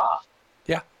feet. You're off.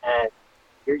 Yeah. And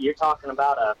you're talking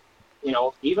about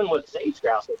even with sage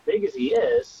grouse, as big as he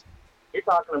is, you're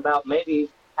talking about maybe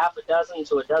half a dozen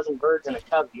to a dozen birds in a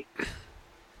covey,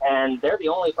 and they're the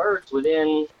only birds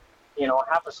within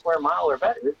half a square mile or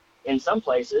better in some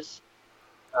places.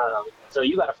 So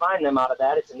you got to find them out of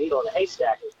that. It's a needle in a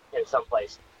haystack in some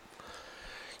places.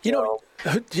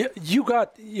 You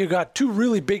got 2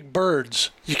 really big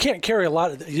birds. You can't carry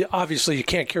obviously you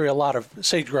can't carry a lot of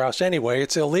sage grouse anyway.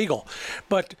 It's illegal.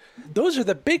 But those are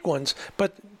the big ones.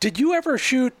 But did you ever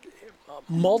shoot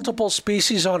multiple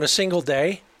species on a single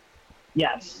day?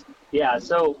 Yes. Yeah.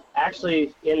 So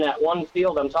actually in that one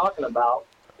field I'm talking about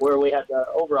where we had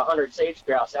over 100 sage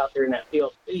grouse out there in that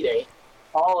field feeding,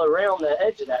 all around the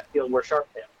edge of that field were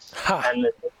sharptails. And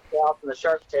the sage grouse and the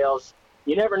sharptails,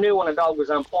 you never knew when a dog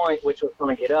was on point which was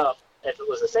going to get up. If it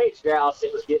was a sage grouse,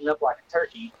 it was getting up like a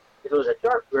turkey. If it was a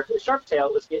sharptail,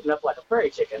 it was getting up like a prairie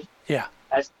chicken. Yeah.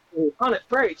 As we hunted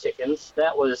prairie chickens,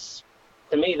 that was,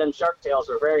 to me, them sharptails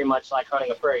were very much like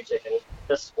hunting a prairie chicken.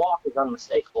 The squawk is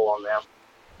unmistakable on them.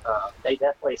 They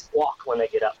definitely squawk when they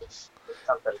get up. It's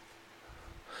something.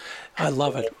 I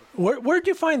love it. Where'd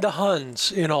you find the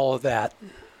Huns in all of that?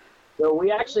 So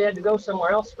we actually had to go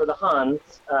somewhere else for the Huns.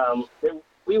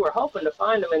 We were hoping to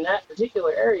find them in that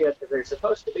particular area because they're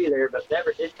supposed to be there, but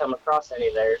never did come across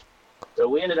any there. So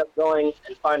we ended up going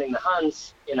and finding the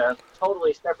Huns in a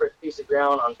totally separate piece of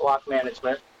ground on block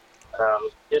management,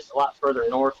 just a lot further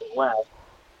north and west.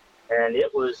 And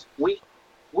it was wheat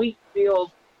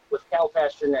field with cow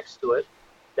pasture next to it.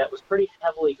 That was pretty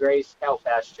heavily grazed cow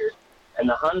pasture. and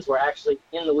the Huns were actually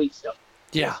in the wheat stubble.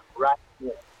 Yeah. Right.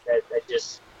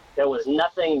 There was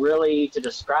nothing really to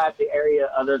describe the area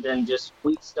other than just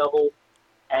wheat stubble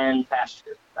and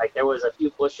pasture. Like there was a few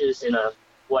bushes in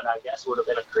what I guess would have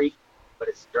been a creek, but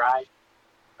it's dry.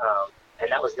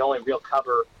 And that was the only real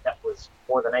cover that was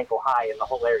more than ankle high in the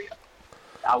whole area.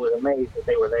 I was amazed that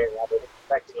they were there. I wasn't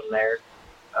expecting them there.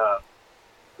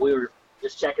 We were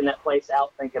just checking that place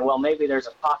out, thinking, well, maybe there's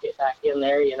a pocket back in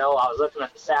there. I was looking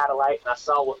at the satellite, and I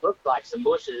saw what looked like some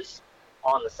bushes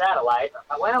on the satellite. I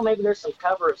thought, well, maybe there's some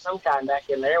cover of some kind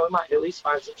back in there. We might at least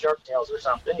find some shark tails or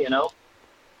something,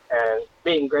 And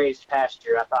being grazed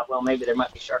pasture, I thought, well, maybe there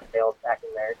might be shark tails back in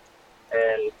there.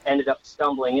 And ended up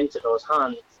stumbling into those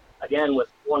Huns, again, with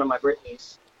one of my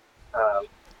Brittany's.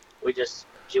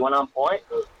 She went on point,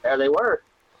 and there they were.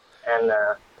 And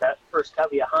that first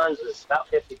covey of Huns was about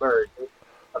 50 birds.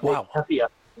 A big covey of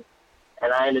them.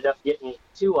 And I ended up getting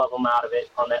 2 of them out of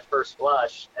it on that first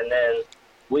flush. And then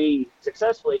we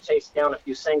successfully chased down a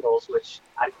few singles, which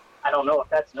I don't know if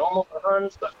that's normal for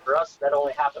Huns, but for us, that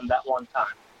only happened that one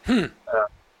time.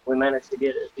 We managed to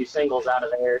get a few singles out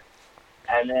of there.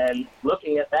 And then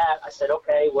looking at that, I said,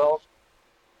 okay, well,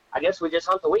 I guess we just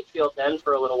hunt the wheat field then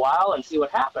for a little while and see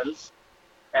what happens.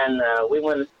 And we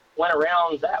went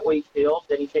around that wheat field,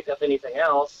 didn't pick up anything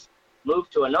else,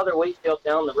 moved to another wheat field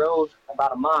down the road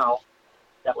about a mile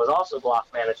that was also block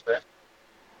management.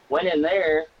 Went in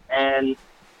there, and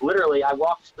literally I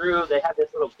walked through. They had this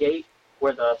little gate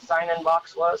where the sign-in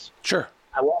box was. Sure.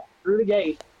 I walked through the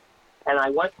gate, and I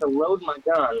went to load my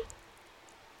gun,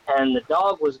 and the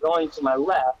dog was going to my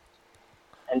left,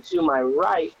 and to my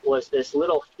right was this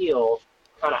little hill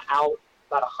kind of out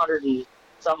about 100 and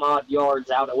some odd yards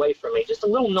out away from me. Just a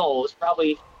little knoll. It was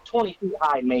probably 20 feet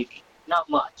high, maybe. Not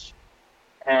much.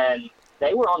 And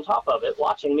they were on top of it,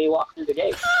 watching me walk through the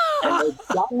gate. And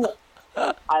they got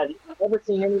up. I've never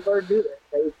seen any bird do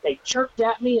this. They chirped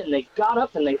at me, and they got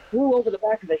up, and they flew over the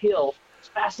back of the hill as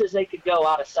fast as they could go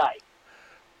out of sight.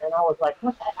 And I was like,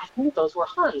 what the? I think those were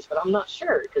Huns, but I'm not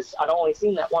sure because I'd only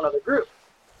seen that one other group.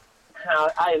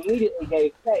 And I immediately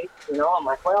gave chase. I'm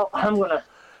like, well, I'm going to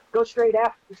go straight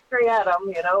at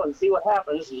them, and see what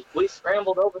happens. And we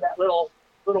scrambled over that little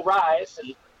rise,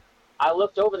 and I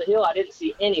looked over the hill. I didn't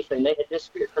see anything. They had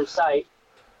disappeared from sight.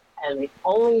 And the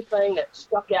only thing that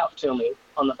stuck out to me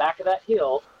on the back of that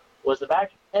hill was the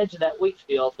back edge of that wheat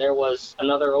field. There was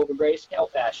another overgrazed cow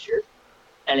pasture,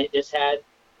 and it just had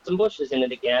some bushes in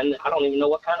it again. I don't even know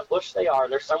what kind of bush they are.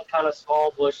 They're some kind of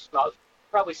small bush, about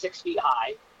probably 6 feet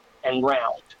high and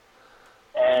round.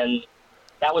 And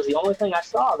that was the only thing I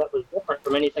saw that was different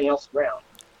from anything else around.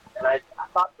 And I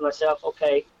thought to myself,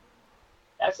 okay,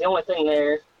 that's the only thing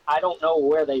there. I don't know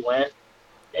where they went.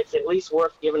 It's at least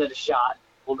worth giving it a shot.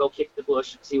 We'll go kick the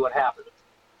bush and see what happens.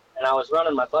 And I was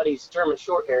running my buddy's German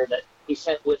short hair that he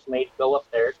sent with me to go up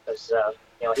there because,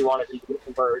 he wanted to get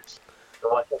some birds.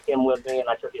 So I took him with me, and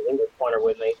I took his English pointer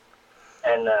with me.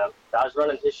 And I was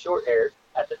running his short hair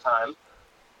at the time,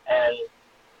 and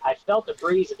I felt a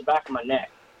breeze at the back of my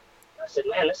neck. I said,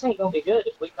 man, this ain't going to be good.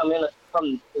 If we come in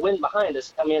from the wind behind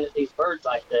us, come in at these birds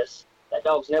like this, that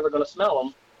dog's never going to smell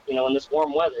them, in this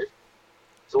warm weather.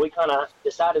 So we kind of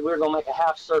decided we were going to make a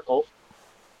half circle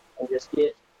and just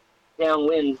get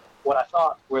downwind what I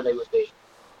thought where they would be.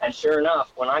 And sure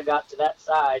enough, when I got to that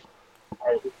side,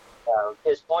 and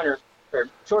his pointer, or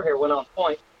short hair, went on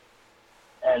point,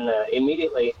 and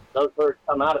immediately those birds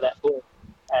come out of that bush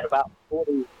at about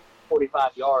 40,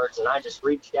 45 yards, and I just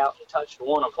reached out and touched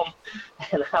one of them,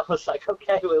 and I was like,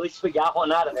 okay, well, at least we got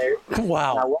one out of there.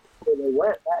 Wow. And I watched where they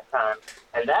went that time,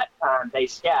 and that time they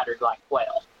scattered like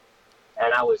quail,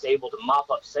 and I was able to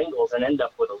mop up singles and end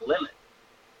up with a limit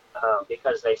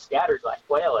because they scattered like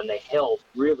quail, and they held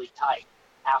really tight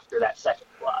after that second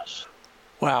flush.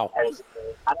 Wow. And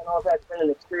I don't know if that's been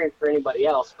an experience for anybody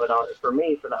else, but for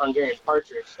me, for the Hungarian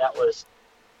partridge, that was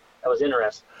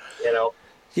interesting,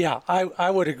 Yeah, I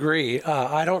would agree.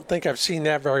 I don't think I've seen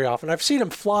that very often. I've seen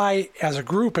them fly as a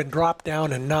group and drop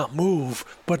down and not move,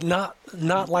 but not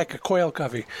like a quail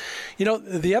covey.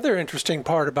 The other interesting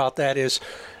part about that is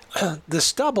the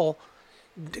stubble.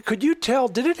 Could you tell,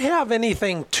 did it have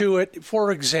anything to it?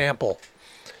 For example,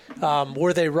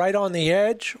 were they right on the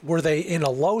edge? Were they in a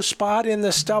low spot in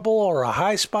the stubble or a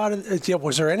high spot?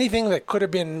 Was there anything that could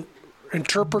have been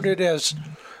interpreted as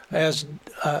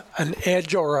an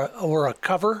edge or a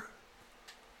cover?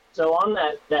 So on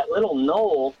that little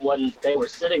knoll, when they were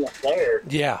sitting up there,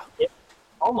 yeah, it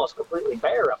almost completely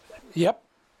bare up there. Yep.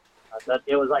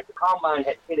 It was like the combine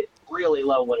had hit it really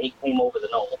low when he came over the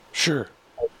knoll. Sure.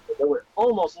 There was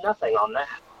almost nothing on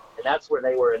that, and that's where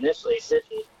they were initially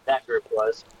sitting. That group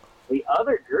was The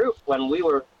other group, when we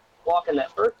were walking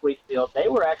that first wheat field, they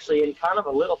were actually in kind of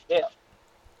a little dip.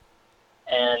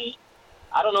 And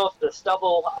I don't know if the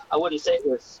stubble, I wouldn't say it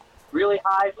was really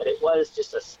high, but it was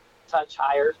just a touch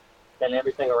higher than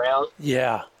everything around.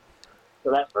 Yeah.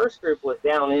 So that first group was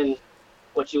down in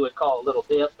what you would call a little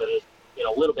dip and, you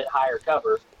know, a little bit higher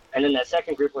cover. And then that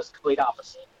second group was complete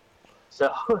opposite.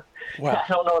 So Wow. I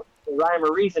don't know if there's a rhyme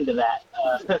or reason to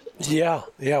that.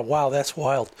 Yeah. Wow, that's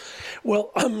wild.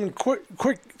 Well,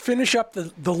 quick, finish up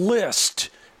the list.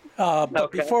 But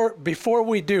Okay. before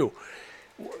we do,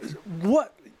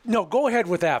 what? No, go ahead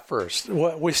with that first.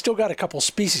 We still got a couple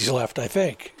species left, I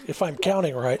think, if I'm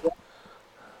counting right.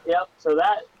 Yep. So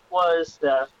that was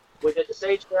we did the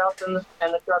sage grouse and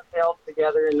the truck-tail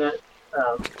together in that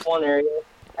one area,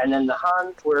 and then the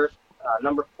Huns were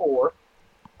number 4.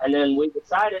 And then we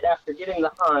decided after getting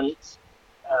the Huns,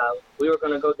 we were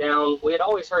going to go down. We had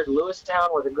always heard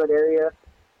Lewistown was a good area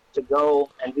to go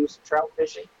and do some trout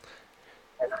fishing.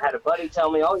 And I had a buddy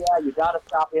tell me, "Oh yeah, you got to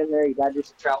stop in there. You got to do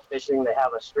some trout fishing. They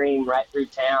have a stream right through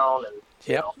town." And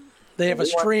Yep. They have a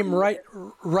stream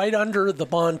right under the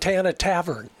Montana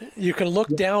Tavern. You can look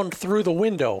down through the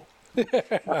window.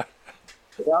 Yep.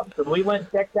 So we went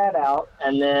and checked that out,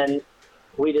 and then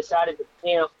we decided to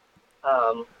camp.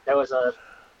 There was a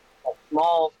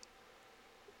small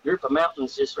group of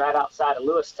mountains just right outside of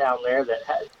Lewistown there that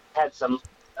had some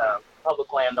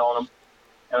public land on them.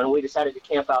 And we decided to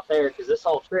camp out there because this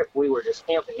whole trip we were just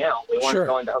camping out. We weren't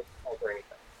going to hotels or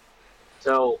anything.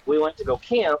 So we went to go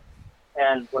camp,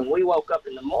 and when we woke up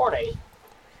in the morning,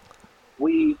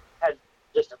 we had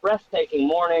just a breathtaking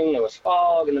morning. There was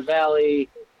fog in the valley,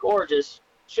 gorgeous.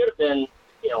 Should have been,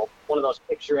 you know, one of those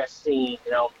picturesque scenes,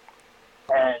 you know.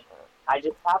 And I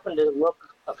just happened to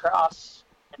look across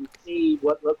and see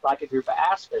what looked like a group of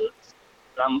aspens.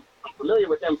 And I'm familiar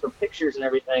with them from pictures and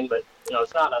everything, but you know,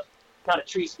 it's not a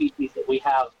tree species that we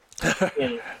have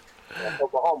in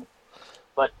Oklahoma.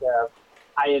 But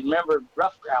I remember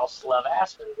rough grouse love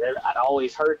aspens. I'd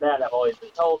always heard that. I've always been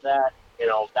told that. You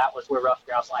know, that was where rough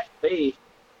grouse like to be.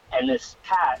 And this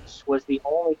patch was the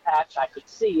only patch I could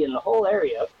see in the whole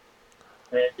area.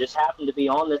 And it just happened to be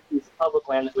on this piece of public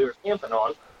land that we were camping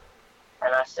on.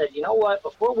 And I said, you know what,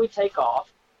 before we take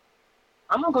off,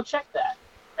 I'm going to go check that.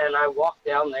 And I walked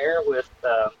down there with,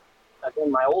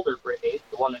 again, my older Brittany,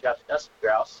 the one that got the dusky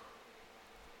grouse.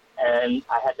 And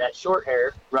I had that short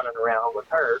hair running around with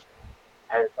her.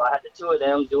 And so I had the two of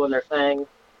them doing their thing.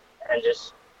 And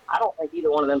just, I don't think either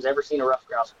one of them's ever seen a rough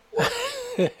grouse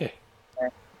before.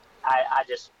 And I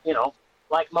just, you know,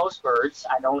 like most birds,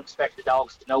 I don't expect the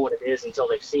dogs to know what it is until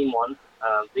they've seen one.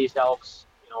 These dogs,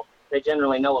 you know, they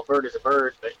generally know a bird is a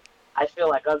bird, but I feel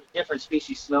like other different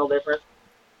species smell different,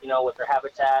 you know, with their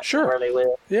habitat, where they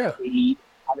live, they eat.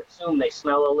 I'd assume they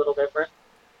smell a little different.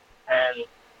 And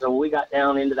so we got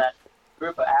down into that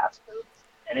group of aspens,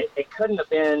 and it couldn't have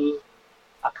been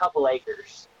a couple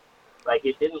acres. Like,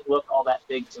 it didn't look all that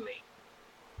big to me.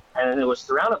 And it was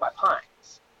surrounded by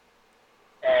pines.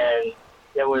 And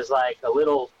there was like a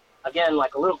little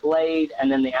glade,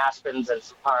 and then the aspens and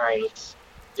some pines,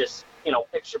 just, you know,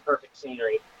 picture perfect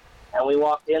scenery. And we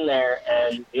walked in there,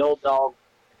 and the old dog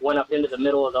went up into the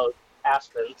middle of those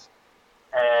aspens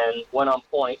and went on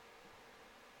point.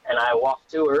 And I walked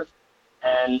to her,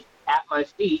 and at my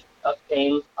feet up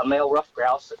came a male rough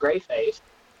grouse, a gray face.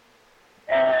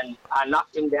 And I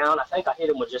knocked him down. I think I hit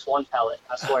him with just one pellet,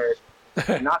 I swear.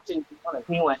 I knocked him down, and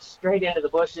he went straight into the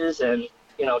bushes. And,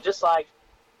 you know, just like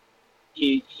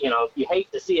you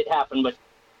hate to see it happen, but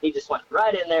he just went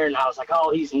right in there. And I was like,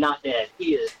 oh, he's not dead.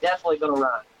 He is definitely going to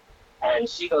run. And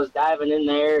she goes diving in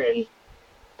there and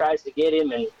tries to get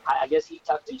him. And I guess he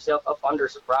tucked himself up under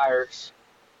some briars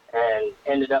and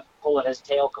ended up pulling his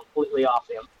tail completely off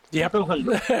him. Yep. Ruined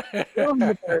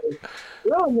the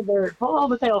bird. Pull all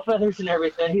the tail feathers and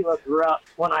everything. He looked rough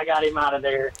when I got him out of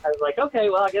there. I was like, okay,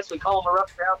 well, I guess we call him a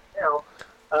rough grouse now.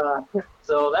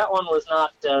 So that one was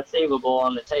not savable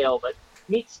on the tail, but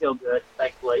meat's still good,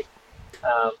 thankfully.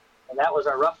 And that was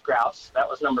our rough grouse. That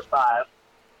was number 5.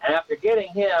 And after getting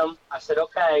him, I said,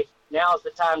 okay, now's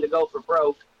the time to go for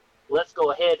broke. Let's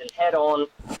go ahead and head on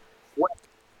west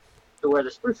to where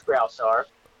the spruce grouse are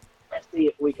and see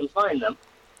if we can find them.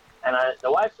 And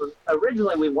the wife,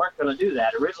 originally we weren't going to do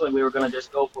that. Originally we were going to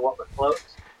just go for what was close.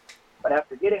 But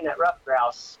after getting that rough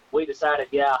grouse, we decided,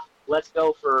 yeah, let's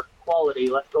go for quality.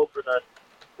 Let's go for the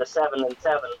 7 and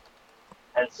 7.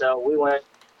 And so we went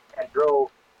and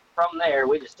drove from there.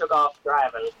 We just took off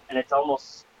driving, and it's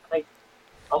almost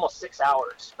 6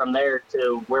 hours from there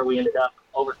to where we ended up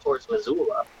over towards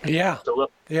Missoula. Yeah. To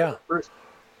look. Yeah.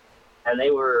 And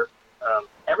they were,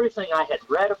 everything I had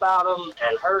read about them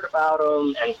and heard about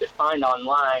them and could find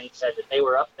online said that they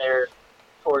were up there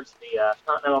towards the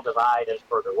Continental Divide and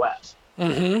further west.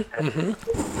 We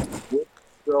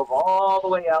drove all the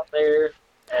way out there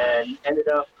and ended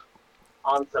up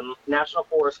on some national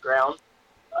forest ground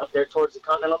up there towards the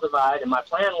Continental Divide. And my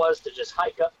plan was to just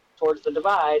hike up towards the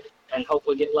divide and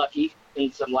hopefully get lucky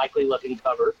in some likely looking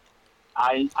cover.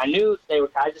 I knew they were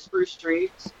tied to spruce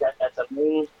trees. That's a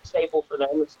main staple for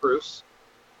them, is spruce.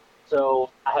 So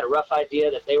I had a rough idea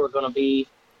that they were going to be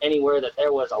anywhere that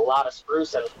there was a lot of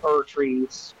spruce and fir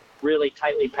trees, really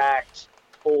tightly packed,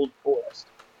 old forest.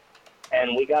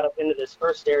 And we got up into this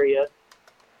first area.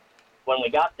 When we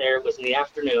got there, it was in the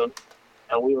afternoon,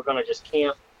 and we were going to just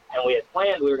camp. And we had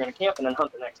planned we were going to camp and then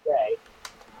hunt the next day.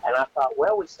 And I thought,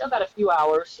 well, we still got a few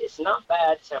hours. It's not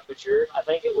bad temperature. I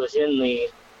think it was in the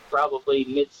probably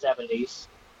mid-70s,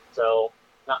 so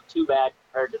not too bad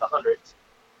compared to the hundreds.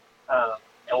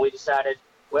 And we decided,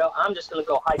 well, I'm just going to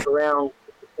go hike around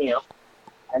the camp,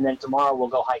 and then tomorrow we'll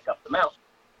go hike up the mountain.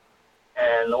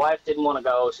 And the wife didn't want to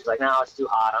go. She's like, no, it's too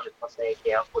hot. I'm just going to stay in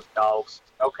camp with the dogs.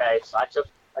 Okay, so I took,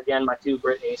 again, my two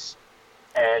Britneys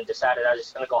and decided I was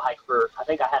just going to go hike for, I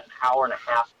think I had an hour and a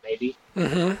half maybe,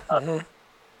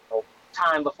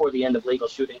 time before the end of legal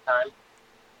shooting time.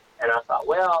 And I thought,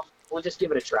 well, we'll just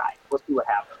give it a try. We'll see what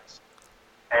happens.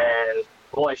 And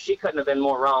boy, she couldn't have been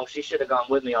more wrong. She should have gone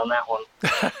with me on that one.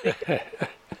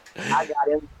 I got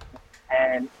in,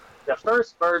 and the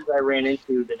first birds I ran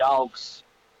into, the dogs,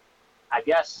 I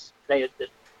guess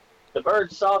the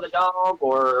bird saw the dog,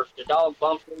 or the dog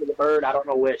bumped into the bird. I don't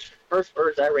know which. The first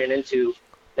birds I ran into,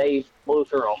 they flew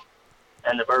through them,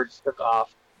 and the birds took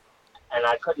off. And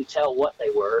I couldn't tell what they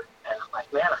were. And I'm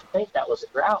like, man, I think that was a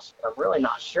grouse, but I'm really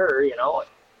not sure, you know.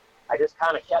 I just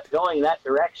kind of kept going that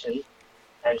direction.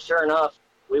 And sure enough,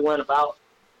 we went about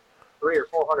 300 or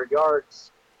 400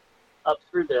 yards up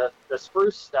through the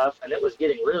spruce stuff, and it was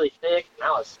getting really thick, and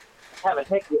I was having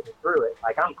heck getting through it.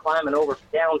 Like, I'm climbing over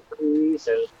down trees,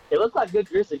 and it looked like good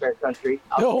grizzly bear country.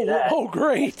 I'll say that. Oh,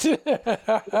 great.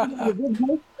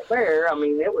 Bear, I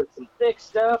mean, it was some thick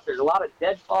stuff. There's a lot of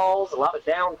deadfalls, a lot of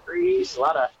down trees, a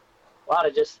lot of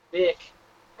just thick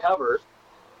cover.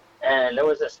 And there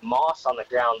was this moss on the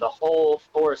ground. The whole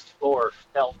forest floor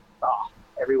felt soft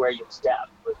everywhere you step.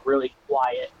 It was really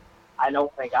quiet. I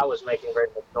don't think I was making very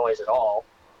much noise at all.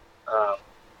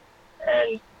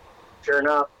 And sure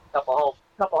enough, a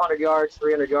couple hundred yards,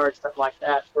 300 yards, something like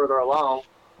that, further along,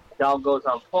 the dog goes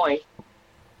on point.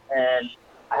 And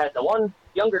I had the one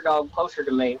younger dog closer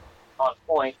to me on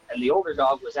point, and the older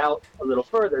dog was out a little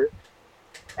further.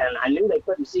 And I knew they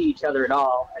couldn't see each other at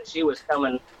all, and she was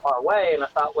coming our way, and I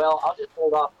thought, well, I'll just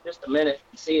hold off just a minute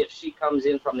and see if she comes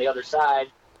in from the other side,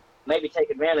 maybe take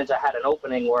advantage. I had an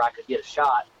opening where I could get a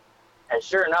shot. And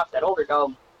sure enough, that older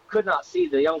dog could not see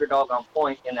the younger dog on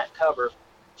point in that cover.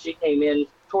 She came in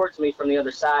towards me from the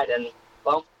other side and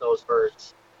bumped those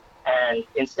birds. And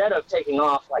instead of taking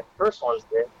off like the first ones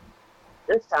did,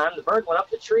 this time the bird went up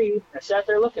the tree and sat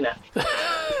there looking at me.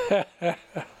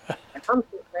 And I'm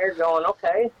sitting there going,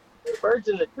 okay, the bird's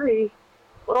in the tree.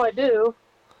 What do I do?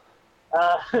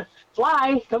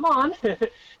 Fly, come on.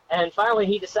 And finally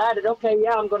he decided, okay,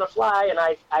 yeah, I'm going to fly. And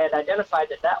I had identified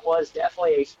that was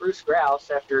definitely a spruce grouse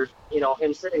after,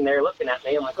 him sitting there looking at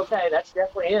me. I'm like, okay, that's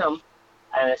definitely him.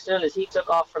 And as soon as he took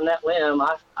off from that limb,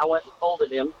 I went and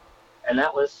folded him. And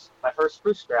that was my first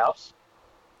spruce grouse.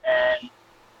 And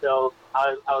so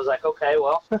I was like, okay,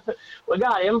 well, we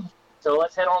got him. So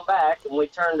let's head on back. And we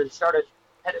turned and started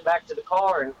headed back to the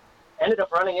car and ended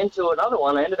up running into another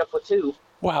one. I ended up with two.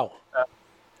 Wow.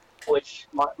 Which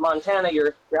Montana,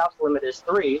 your grouse limit is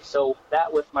 3. So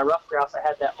that with my rough grouse I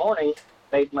had that morning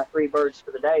made my 3 birds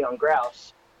for the day on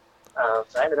grouse.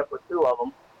 So I ended up with 2 of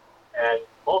them, and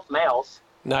both males.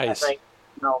 Nice. I think,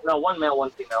 no, one male,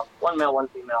 one female. One male, one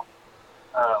female.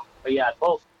 But yeah,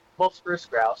 both spruce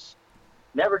grouse.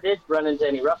 Never did run into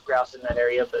any rough grouse in that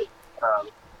area, but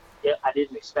I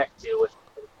didn't expect to with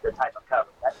the type of cover.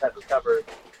 That type of cover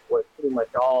was pretty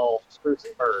much all spruce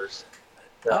and firs.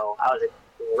 So I was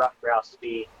expecting rough grouse to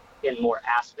be in more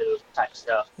aspen type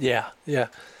stuff. Yeah.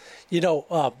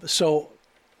 So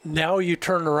now you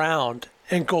turn around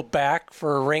and go back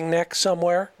for a ringneck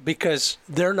somewhere because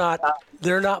they're not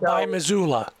by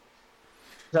Missoula.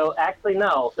 So actually,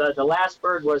 no. The last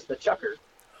bird was the chucker.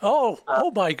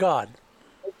 Oh my God.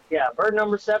 Yeah, bird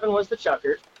number 7 was the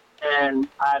chucker, and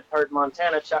I've heard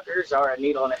Montana chuckers are a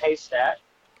needle in a haystack,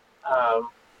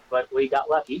 but we got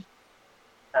lucky.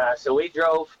 So we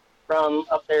drove from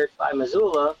up there by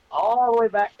Missoula all the way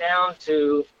back down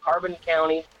to Carbon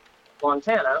County,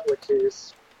 Montana, which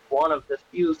is one of the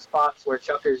few spots where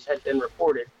chukars had been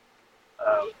reported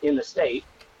in the state,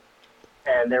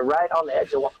 and they're right on the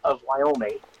edge of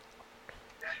Wyoming.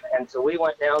 And so we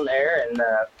went down there, and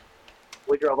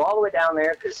we drove all the way down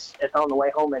there because it's on the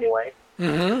way home anyway.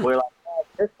 Mm-hmm. We're like, oh,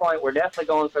 at this point, we're definitely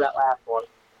going for that last one.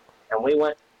 And we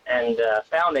went and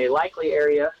found a likely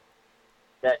area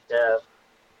that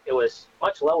it was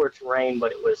much lower terrain,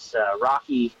 but it was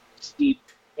rocky, steep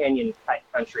canyon-type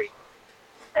country.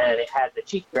 And it had the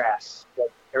cheatgrass.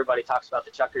 Everybody talks about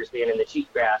the chukars being in the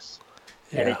cheatgrass.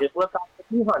 Yeah. And it just looked like if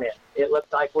you hunt it. It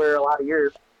looked like where a lot of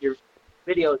your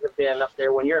videos have been up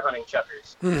there when you're hunting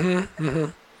chukars. Mm-hmm.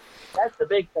 Mm-hmm. That's the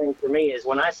big thing for me is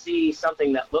when I see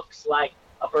something that looks like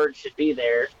a bird should be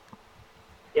there,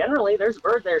 generally there's a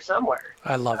bird there somewhere.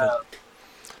 I love it.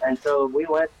 And so we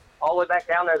went all the way back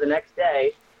down there the next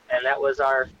day, and that was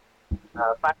our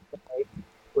 5th day.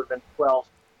 Would have been 12.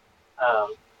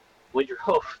 We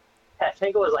drove, I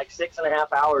think it was like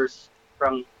 6.5 hours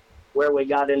from where we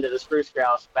got into the spruce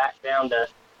grouse back down to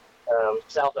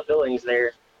south of Billings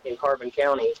there in Carbon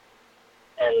County,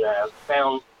 and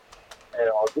found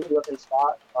a good looking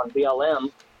spot on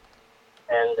BLM,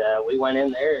 and we went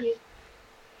in there and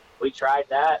we tried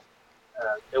that.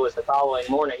 It was the following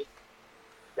morning.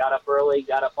 Got up early,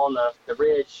 got up on the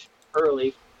ridge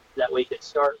early that we could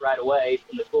start right away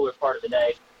in the cooler part of the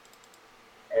day.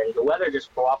 And the weather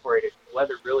just cooperated. The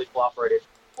weather really cooperated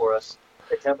for us.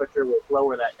 The temperature was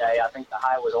lower that day. I think the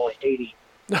high was only 80.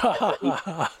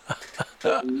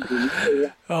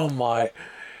 Oh, my.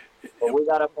 But we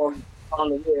got up on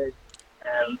the ridge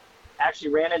and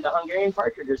actually ran into Hungarian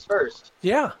partridges first.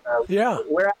 Yeah, yeah.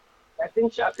 Where I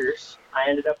think chukars, I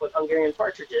ended up with Hungarian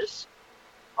partridges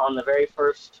on the very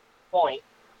first point.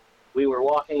 We were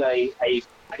walking I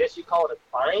guess you call it a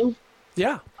climb.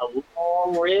 Yeah. A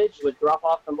long ridge with drop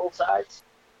off on both sides.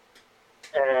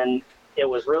 And it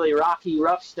was really rocky,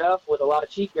 rough stuff with a lot of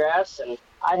cheatgrass. And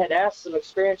I had asked some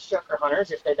experienced chukar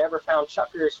hunters if they'd ever found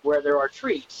chukars where there are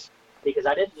trees, because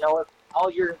I didn't know if all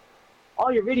your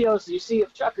videos you see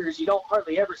of chukars, you don't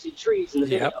hardly ever see trees in the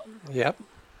video. Yep.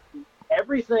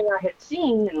 Everything I had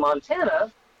seen in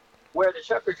Montana, where the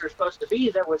chukars were supposed to be,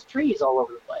 there was trees all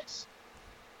over the place.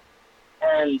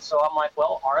 And so I'm like,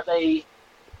 well, are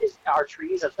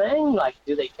trees a thing? Like,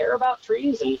 do they care about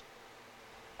trees? And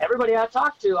everybody I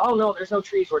talked to, oh no, there's no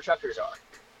trees where chukars are.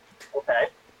 Okay.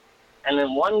 And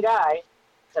then one guy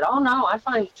said, oh no, I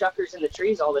find chukars in the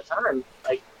trees all the time.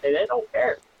 Like, they don't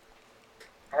care.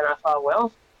 And I thought,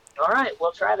 well, all right,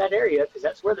 we'll try that area because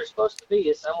that's where they're supposed to be,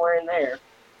 is somewhere in there.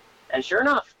 And sure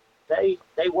enough, they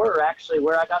were actually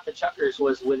where I got the chukars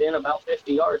was within about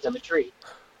 50 yards of a tree.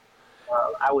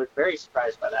 I was very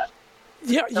surprised by that.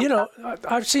 Yeah,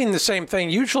 I've seen the same thing.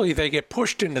 Usually they get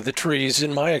pushed into the trees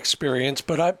in my experience,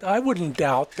 but I wouldn't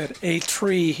doubt that a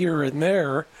tree here and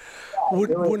there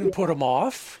wouldn't put them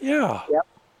off. Yeah. Yep.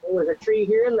 There was a tree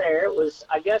here and there. It was,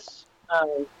 I guess,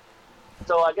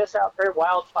 so I guess out there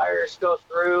wildfires go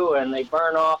through and they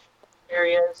burn off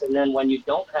areas, and then when you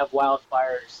don't have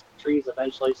wildfires, trees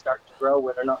eventually start to grow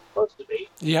where they're not supposed to be.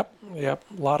 Yep. A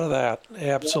lot of that.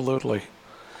 Absolutely. Yep.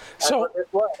 That's what this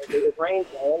was. It was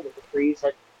rangeland, and the trees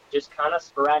had just kind of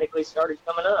sporadically started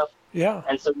coming up. Yeah.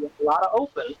 And so you had a lot of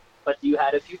open, but you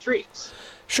had a few trees.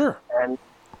 Sure. And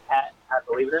I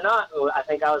believe it or not, I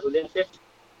think I was within 50.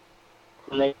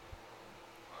 And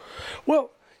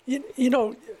well,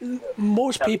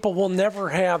 most people will never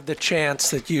have the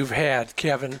chance that you've had,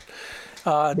 Kevin,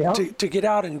 to get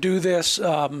out and do this.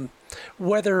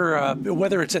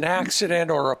 Whether it's an accident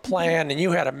or a plan, and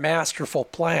you had a masterful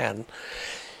plan.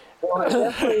 Well,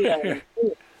 definitely,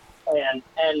 and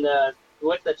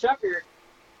with the chukar,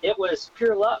 it was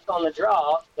pure luck on the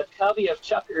draw. The covey of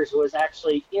chukars was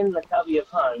actually in the covey of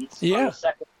huns on the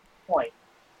second point.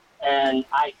 And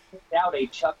I picked out a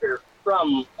chukar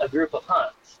from a group of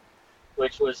huns,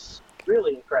 which was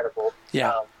really incredible.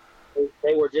 Yeah.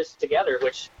 They were just together,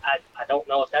 which I don't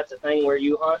know if that's a thing where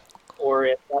you hunt or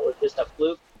if that was just a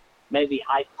fluke. Maybe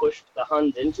I pushed the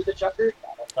huns into the chukars.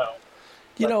 I don't know.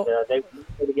 They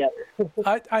were together.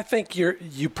 I think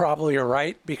you probably are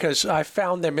right, because I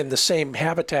found them in the same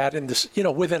habitat in this,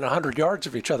 within 100 yards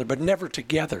of each other, but never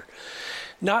together.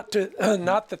 Not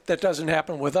that doesn't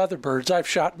happen with other birds. I've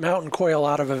shot mountain quail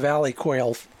out of a valley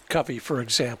quail covey, for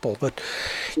example. But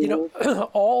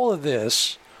all of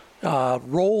this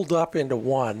rolled up into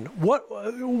one.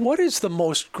 What is the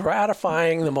most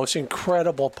gratifying, the most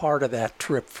incredible part of that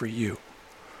trip for you?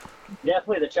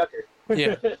 Definitely the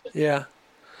chukar. Yeah.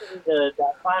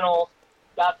 That final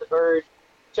got the bird.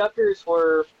 Chukars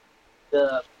were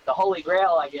the holy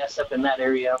grail, I guess, up in that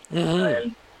area. Mm-hmm.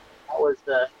 And that was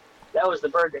the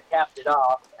bird that capped it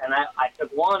off. And I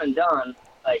took one and done.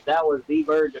 Like, that was the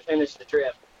bird to finish the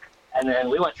trip. And then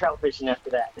we went trout fishing after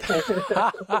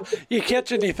that. You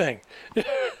catch anything?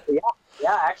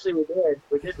 Yeah, actually we did.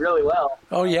 We did really well.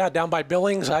 Oh, yeah, down by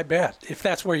Billings, I bet, if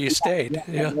that's where you stayed.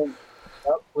 Yeah. And then,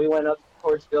 we went up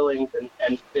towards Billings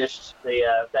and fished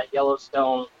that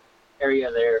Yellowstone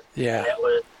area there. Yeah.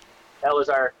 And that was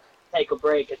our take a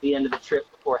break at the end of the trip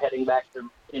before heading back to,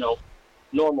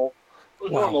 normal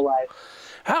life.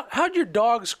 How'd your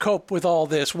dogs cope with all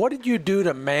this? What did you do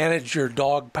to manage your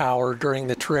dog power during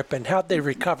the trip, and how'd they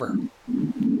recover?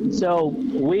 So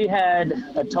we had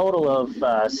a total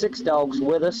of 6 dogs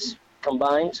with us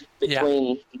combined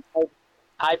between,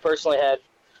 I personally had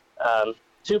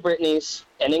 2 Brittany's,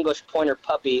 an English pointer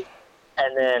puppy,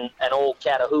 and then an old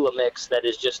Catahoula mix that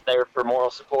is just there for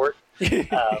moral support. Believe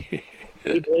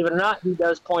it or not, he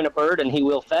does point a bird and he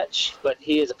will fetch, but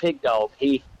he is a pig dog.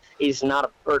 He's not a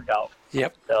bird dog.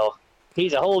 Yep. So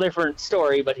he's a whole different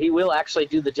story, but he will actually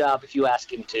do the job if you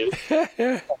ask him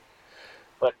to.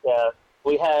 But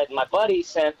my buddy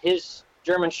sent his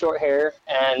German short hair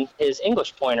and his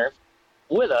English pointer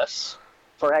with us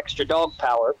for extra dog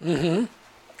power. Mm-hmm.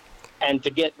 And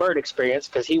to get bird experience,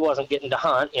 because he wasn't getting to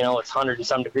hunt. It's 100 and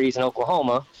some degrees in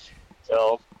Oklahoma.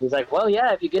 So he's like, well,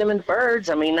 yeah, if you get them into birds,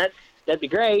 I mean, that'd be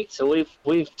great. So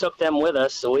we've took them with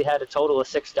us. So we had a total of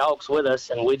 6 dogs with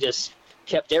us, and we just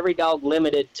kept every dog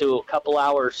limited to a couple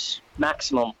hours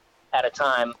maximum at a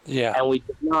time. Yeah. And we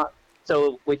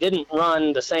didn't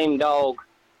run the same dog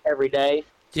every day.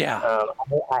 Yeah.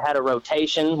 I had a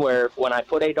rotation where when I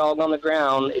put a dog on the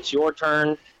ground, it's your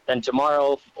turn. Then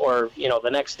tomorrow or, the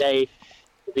next day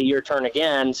it'll be your turn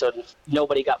again. So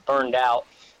nobody got burned out.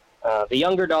 The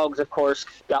younger dogs, of course,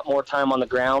 got more time on the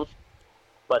ground,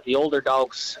 but the older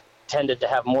dogs tended to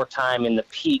have more time in the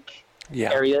peak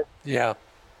area. Yeah.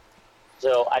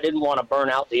 So I didn't want to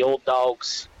burn out the old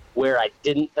dogs where I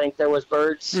didn't think there was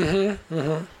birds. Mm-hmm.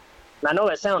 Mm-hmm. And I know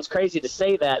that sounds crazy to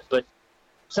say that, but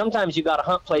sometimes you got to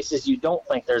hunt places you don't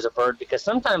think there's a bird, because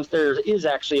sometimes there is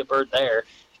actually a bird there.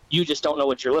 You just don't know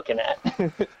what you're looking at.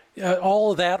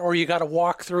 All of that, or you got to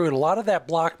walk through it. A lot of that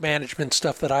block management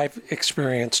stuff that I've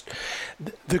experienced,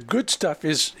 the good stuff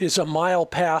is a mile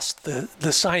past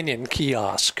the sign-in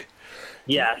kiosk.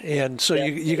 Yeah. And so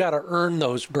you got to earn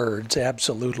those birds,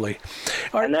 absolutely.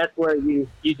 And that's where you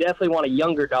definitely want a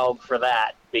younger dog for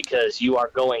that, because you are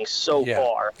going so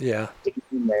far to get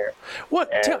in there.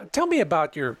 Tell me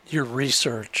about your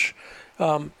research.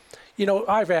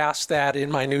 I've asked that in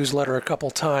my newsletter a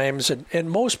couple times, and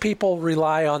most people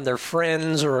rely on their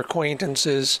friends or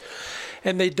acquaintances,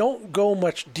 and they don't go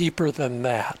much deeper than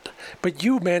that. But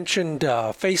you mentioned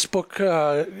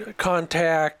Facebook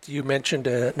contact. You mentioned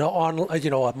a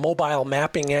mobile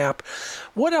mapping app.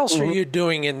 What else are you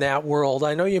doing in that world?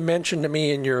 I know you mentioned to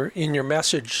me in your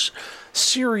message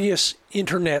serious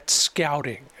internet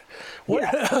scouting.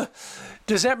 What?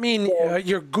 Does that mean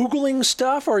you're Googling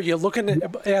stuff, or are you looking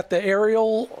at the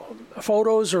aerial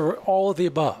photos, or all of the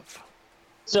above?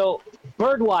 So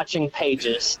bird watching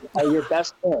pages are your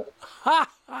best friend.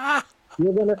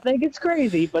 You're going to think it's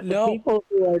crazy, but the people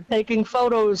who are taking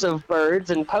photos of birds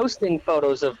and posting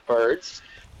photos of birds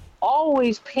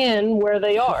always pin where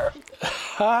they are.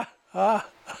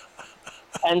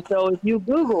 And so if you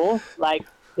Google, like,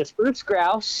 the spruce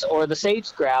grouse or the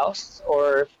sage grouse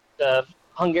or the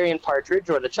Hungarian partridge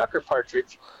or the chucker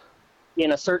partridge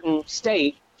in a certain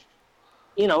state,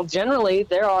 generally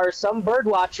there are some bird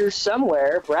watchers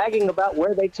somewhere bragging about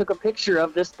where they took a picture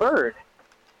of this bird.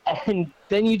 And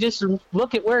then you just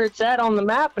look at where it's at on the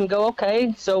map and go,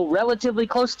 okay, so relatively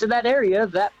close to that area,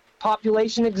 that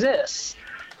population exists.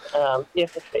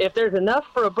 If there's enough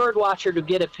for a bird watcher to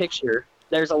get a picture,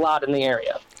 there's a lot in the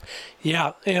area.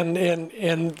 Yeah,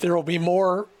 and there will be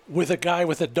more with a guy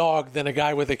with a dog than a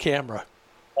guy with a camera.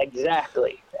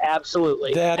 Exactly.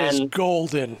 Absolutely. That is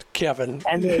golden, Kevin.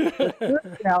 And the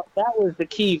spruce grouse, that was the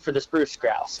key for the spruce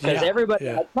grouse. Because everybody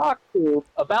I talked to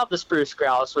about the spruce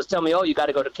grouse was telling me, you got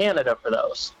to go to Canada for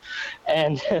those.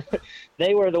 And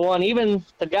they were the one, even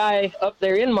the guy up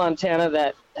there in Montana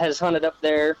that has hunted up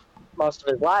there most of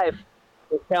his life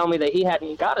was telling me that he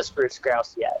hadn't got a spruce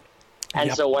grouse yet. And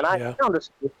so when I found a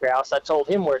spruce grouse, I told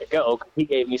him where to go, because he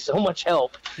gave me so much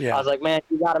help. I was like, man,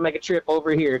 you got to make a trip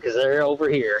over here, because they're over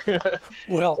here.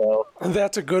 Well,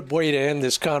 that's a good way to end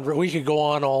this conversation. We could go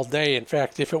on all day. In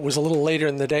fact, if it was a little later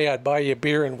in the day, I'd buy you a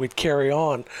beer and we'd carry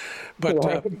on. But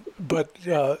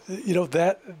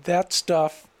that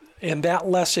stuff and that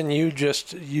lesson you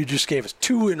just gave us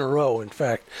 2 in a row. In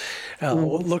fact,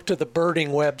 look to the birding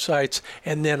websites,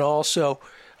 and then also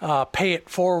pay it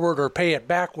forward or pay it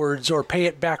backwards or pay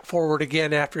it back forward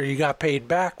again after you got paid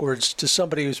backwards to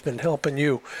somebody who's been helping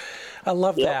you. I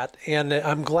love that, and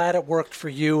I'm glad it worked for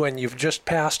you, and you've just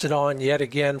passed it on yet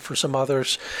again for some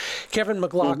others. Kevin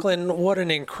McLaughlin, what an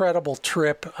incredible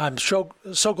trip. I'm so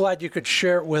glad you could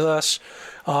share it with us.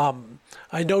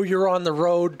 I know you're on the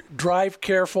road. Drive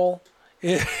careful.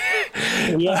 It's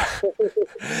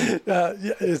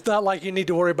not like you need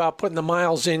to worry about putting the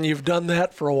miles in. You've done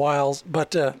that for a while,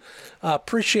 but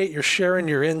appreciate your sharing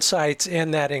your insights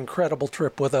and that incredible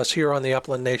trip with us here on the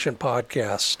Upland Nation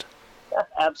podcast. Yeah,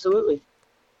 absolutely.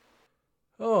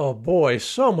 Oh boy,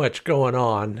 so much going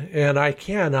on, and I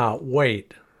cannot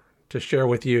wait to share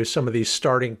with you some of these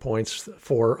starting points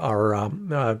for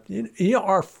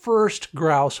our first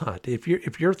grouse hunt. If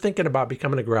you're thinking about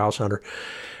becoming a grouse hunter,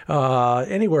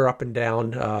 anywhere up and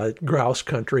down grouse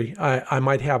country, I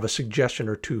might have a suggestion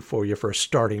or two for you for a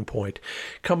starting point.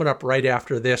 Coming up right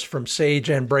after this from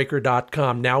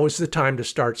sageandbreaker.com. Now is the time to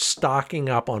start stocking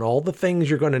up on all the things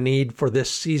you're going to need for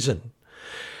this season.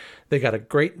 They got a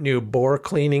great new bore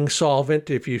cleaning solvent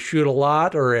if you shoot a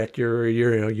lot or at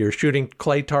you're shooting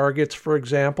clay targets, for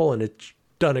example, and it's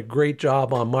done a great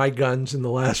job on my guns in the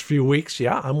last few weeks.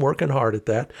 Yeah, I'm working hard at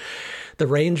that. The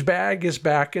range bag is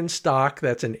back in stock.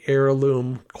 That's an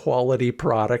heirloom quality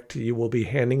product. You will be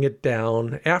handing it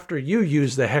down after you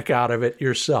use the heck out of it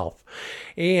yourself.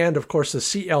 And of course, the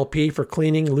CLP for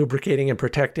cleaning, lubricating, and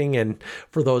protecting. And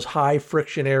for those high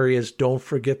friction areas, don't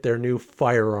forget their new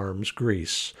firearms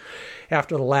grease.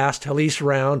 After the last Halise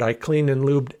round, I cleaned and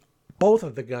lubed both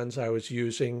of the guns I was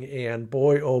using. And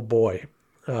boy, oh boy,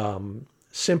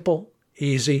 simple,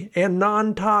 easy, and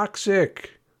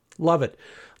non-toxic. Love it.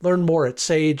 Learn more at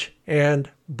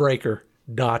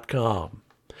sageandbreaker.com.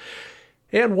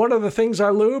 And one of the things I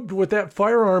lubed with that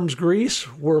firearms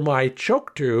grease were my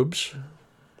choke tubes.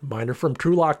 Mine are from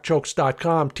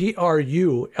TrulockChokes.com,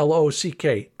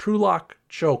 TRULOCK,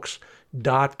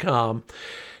 TrulockChokes.com.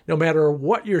 No matter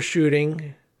what you're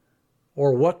shooting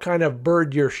or what kind of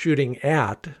bird you're shooting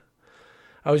at,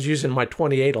 I was using my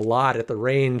 28 a lot at the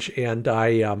range, and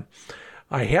I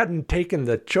hadn't taken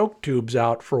the choke tubes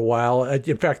out for a while.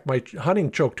 In fact, my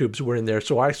hunting choke tubes were in there,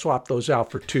 so I swapped those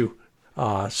out for two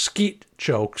skeet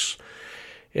chokes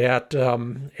at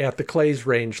the Clays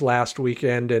range last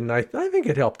weekend, and I think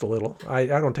it helped a little. I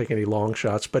don't take any long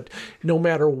shots, but no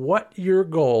matter what your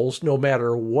goals, no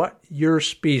matter what your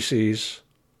species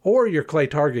or your clay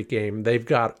target game, they've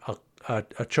got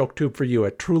a choke tube for you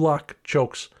at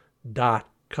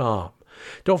TrulockChokes.com.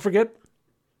 Don't forget,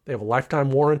 they have a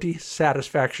lifetime warranty,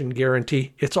 satisfaction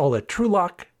guarantee. It's all at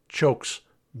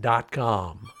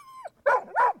TrulockChokes.com.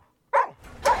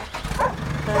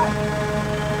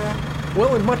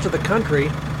 Well, in much of the country,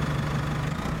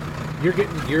 you're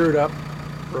getting geared up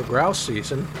for grouse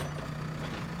season.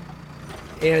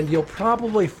 And you'll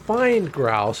probably find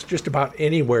grouse just about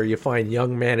anywhere you find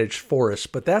young managed forests,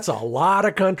 but that's a lot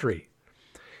of country.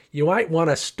 You might want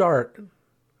to start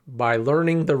by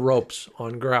learning the ropes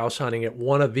on grouse hunting at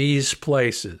one of these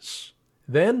places.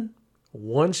 Then,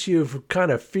 once you've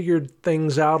kind of figured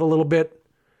things out a little bit,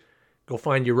 go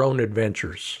find your own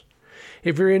adventures.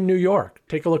 If you're in New York,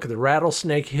 take a look at the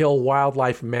Rattlesnake Hill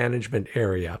Wildlife Management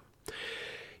Area.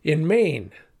 In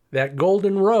Maine, that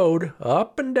Golden Road,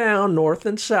 up and down, north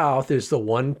and south, is the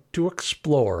one to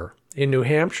explore. In New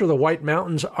Hampshire, the White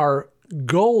Mountains are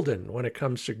golden when it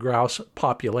comes to grouse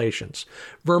populations.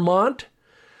 Vermont,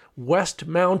 West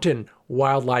Mountain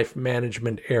Wildlife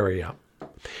Management Area.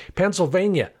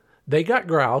 Pennsylvania, they got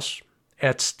grouse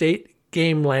at State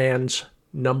Game Lands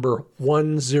number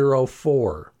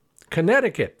 104.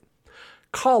 Connecticut,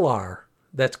 Collar,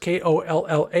 that's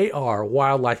Kollar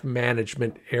Wildlife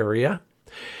Management Area.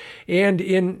 And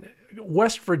in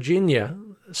West Virginia,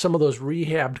 some of those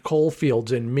rehabbed coal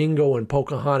fields in Mingo and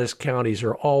Pocahontas counties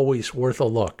are always worth a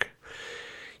look.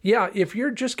 Yeah, if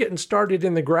you're just getting started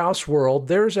in the grouse world,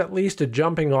 there's at least a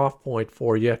jumping off point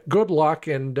for you. Good luck,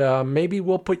 and maybe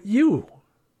we'll put you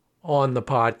on the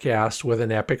podcast with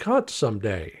an epic hunt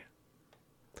someday.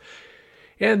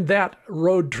 And that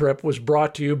road trip was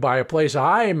brought to you by a place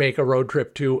I make a road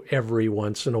trip to every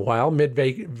once in a while,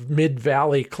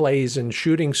 Mid-Valley Clays and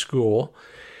Shooting School.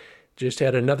 Just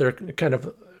had another kind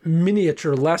of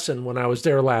miniature lesson when I was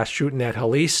there last shooting that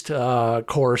Halise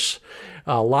course.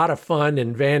 A lot of fun,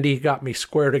 and Vandy got me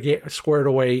squared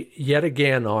away yet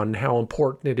again on how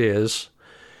important it is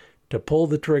to pull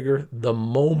the trigger the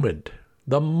moment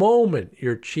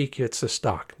your cheek hits the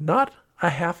stock. Not a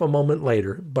half a moment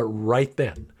later, but right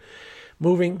then.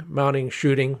 Moving, mounting,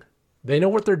 shooting, they know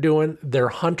what they're doing. They're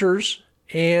hunters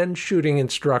and shooting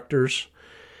instructors.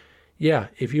 Yeah,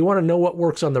 if you want to know what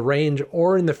works on the range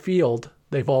or in the field,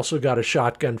 they've also got a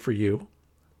shotgun for you.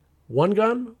 1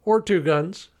 gun or 2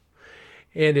 guns.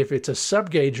 And if it's a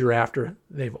sub-gauge you're after,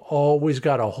 they've always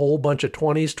got a whole bunch of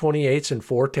 20s, 28s, and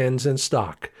 410s in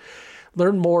stock.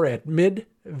 Learn more at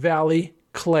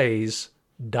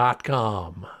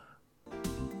midvalleyclays.com.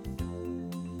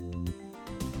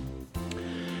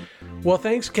 Well,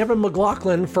 thanks, Kevin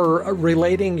McLaughlin, for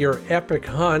relating your epic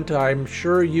hunt. I'm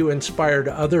sure you inspired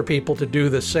other people to do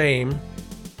the same.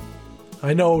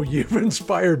 I know you've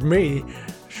inspired me.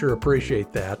 Sure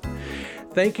appreciate that.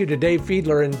 Thank you to Dave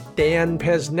Fiedler and Dan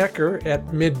Pesnecker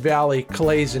at Mid-Valley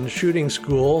Clays and Shooting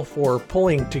School for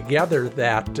pulling together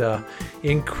that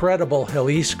incredible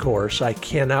Helise course. I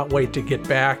cannot wait to get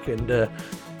back and,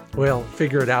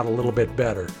 figure it out a little bit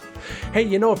better. Hey,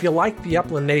 if you like the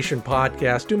Upland Nation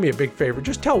podcast, do me a big favor.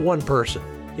 Just tell one person.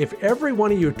 If every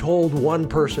one of you told one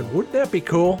person, wouldn't that be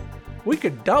cool? We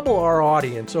could double our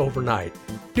audience overnight.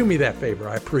 Do me that favor.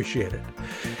 I appreciate it.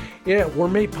 Yeah, we're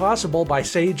made possible by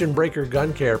Sage and Breaker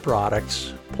Gun Care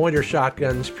products, Pointer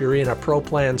Shotguns, Purina Pro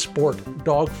Plan Sport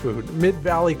Dog Food,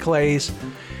 Mid-Valley Clays,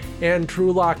 and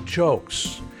Trulock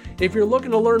Chokes. If you're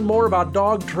looking to learn more about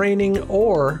dog training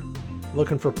or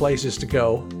looking for places to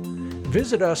go,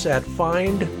 visit us at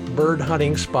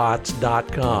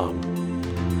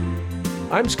findbirdhuntingspots.com.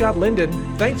 I'm Scott Linden.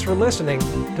 Thanks for listening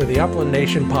to the Upland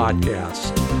Nation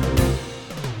podcast.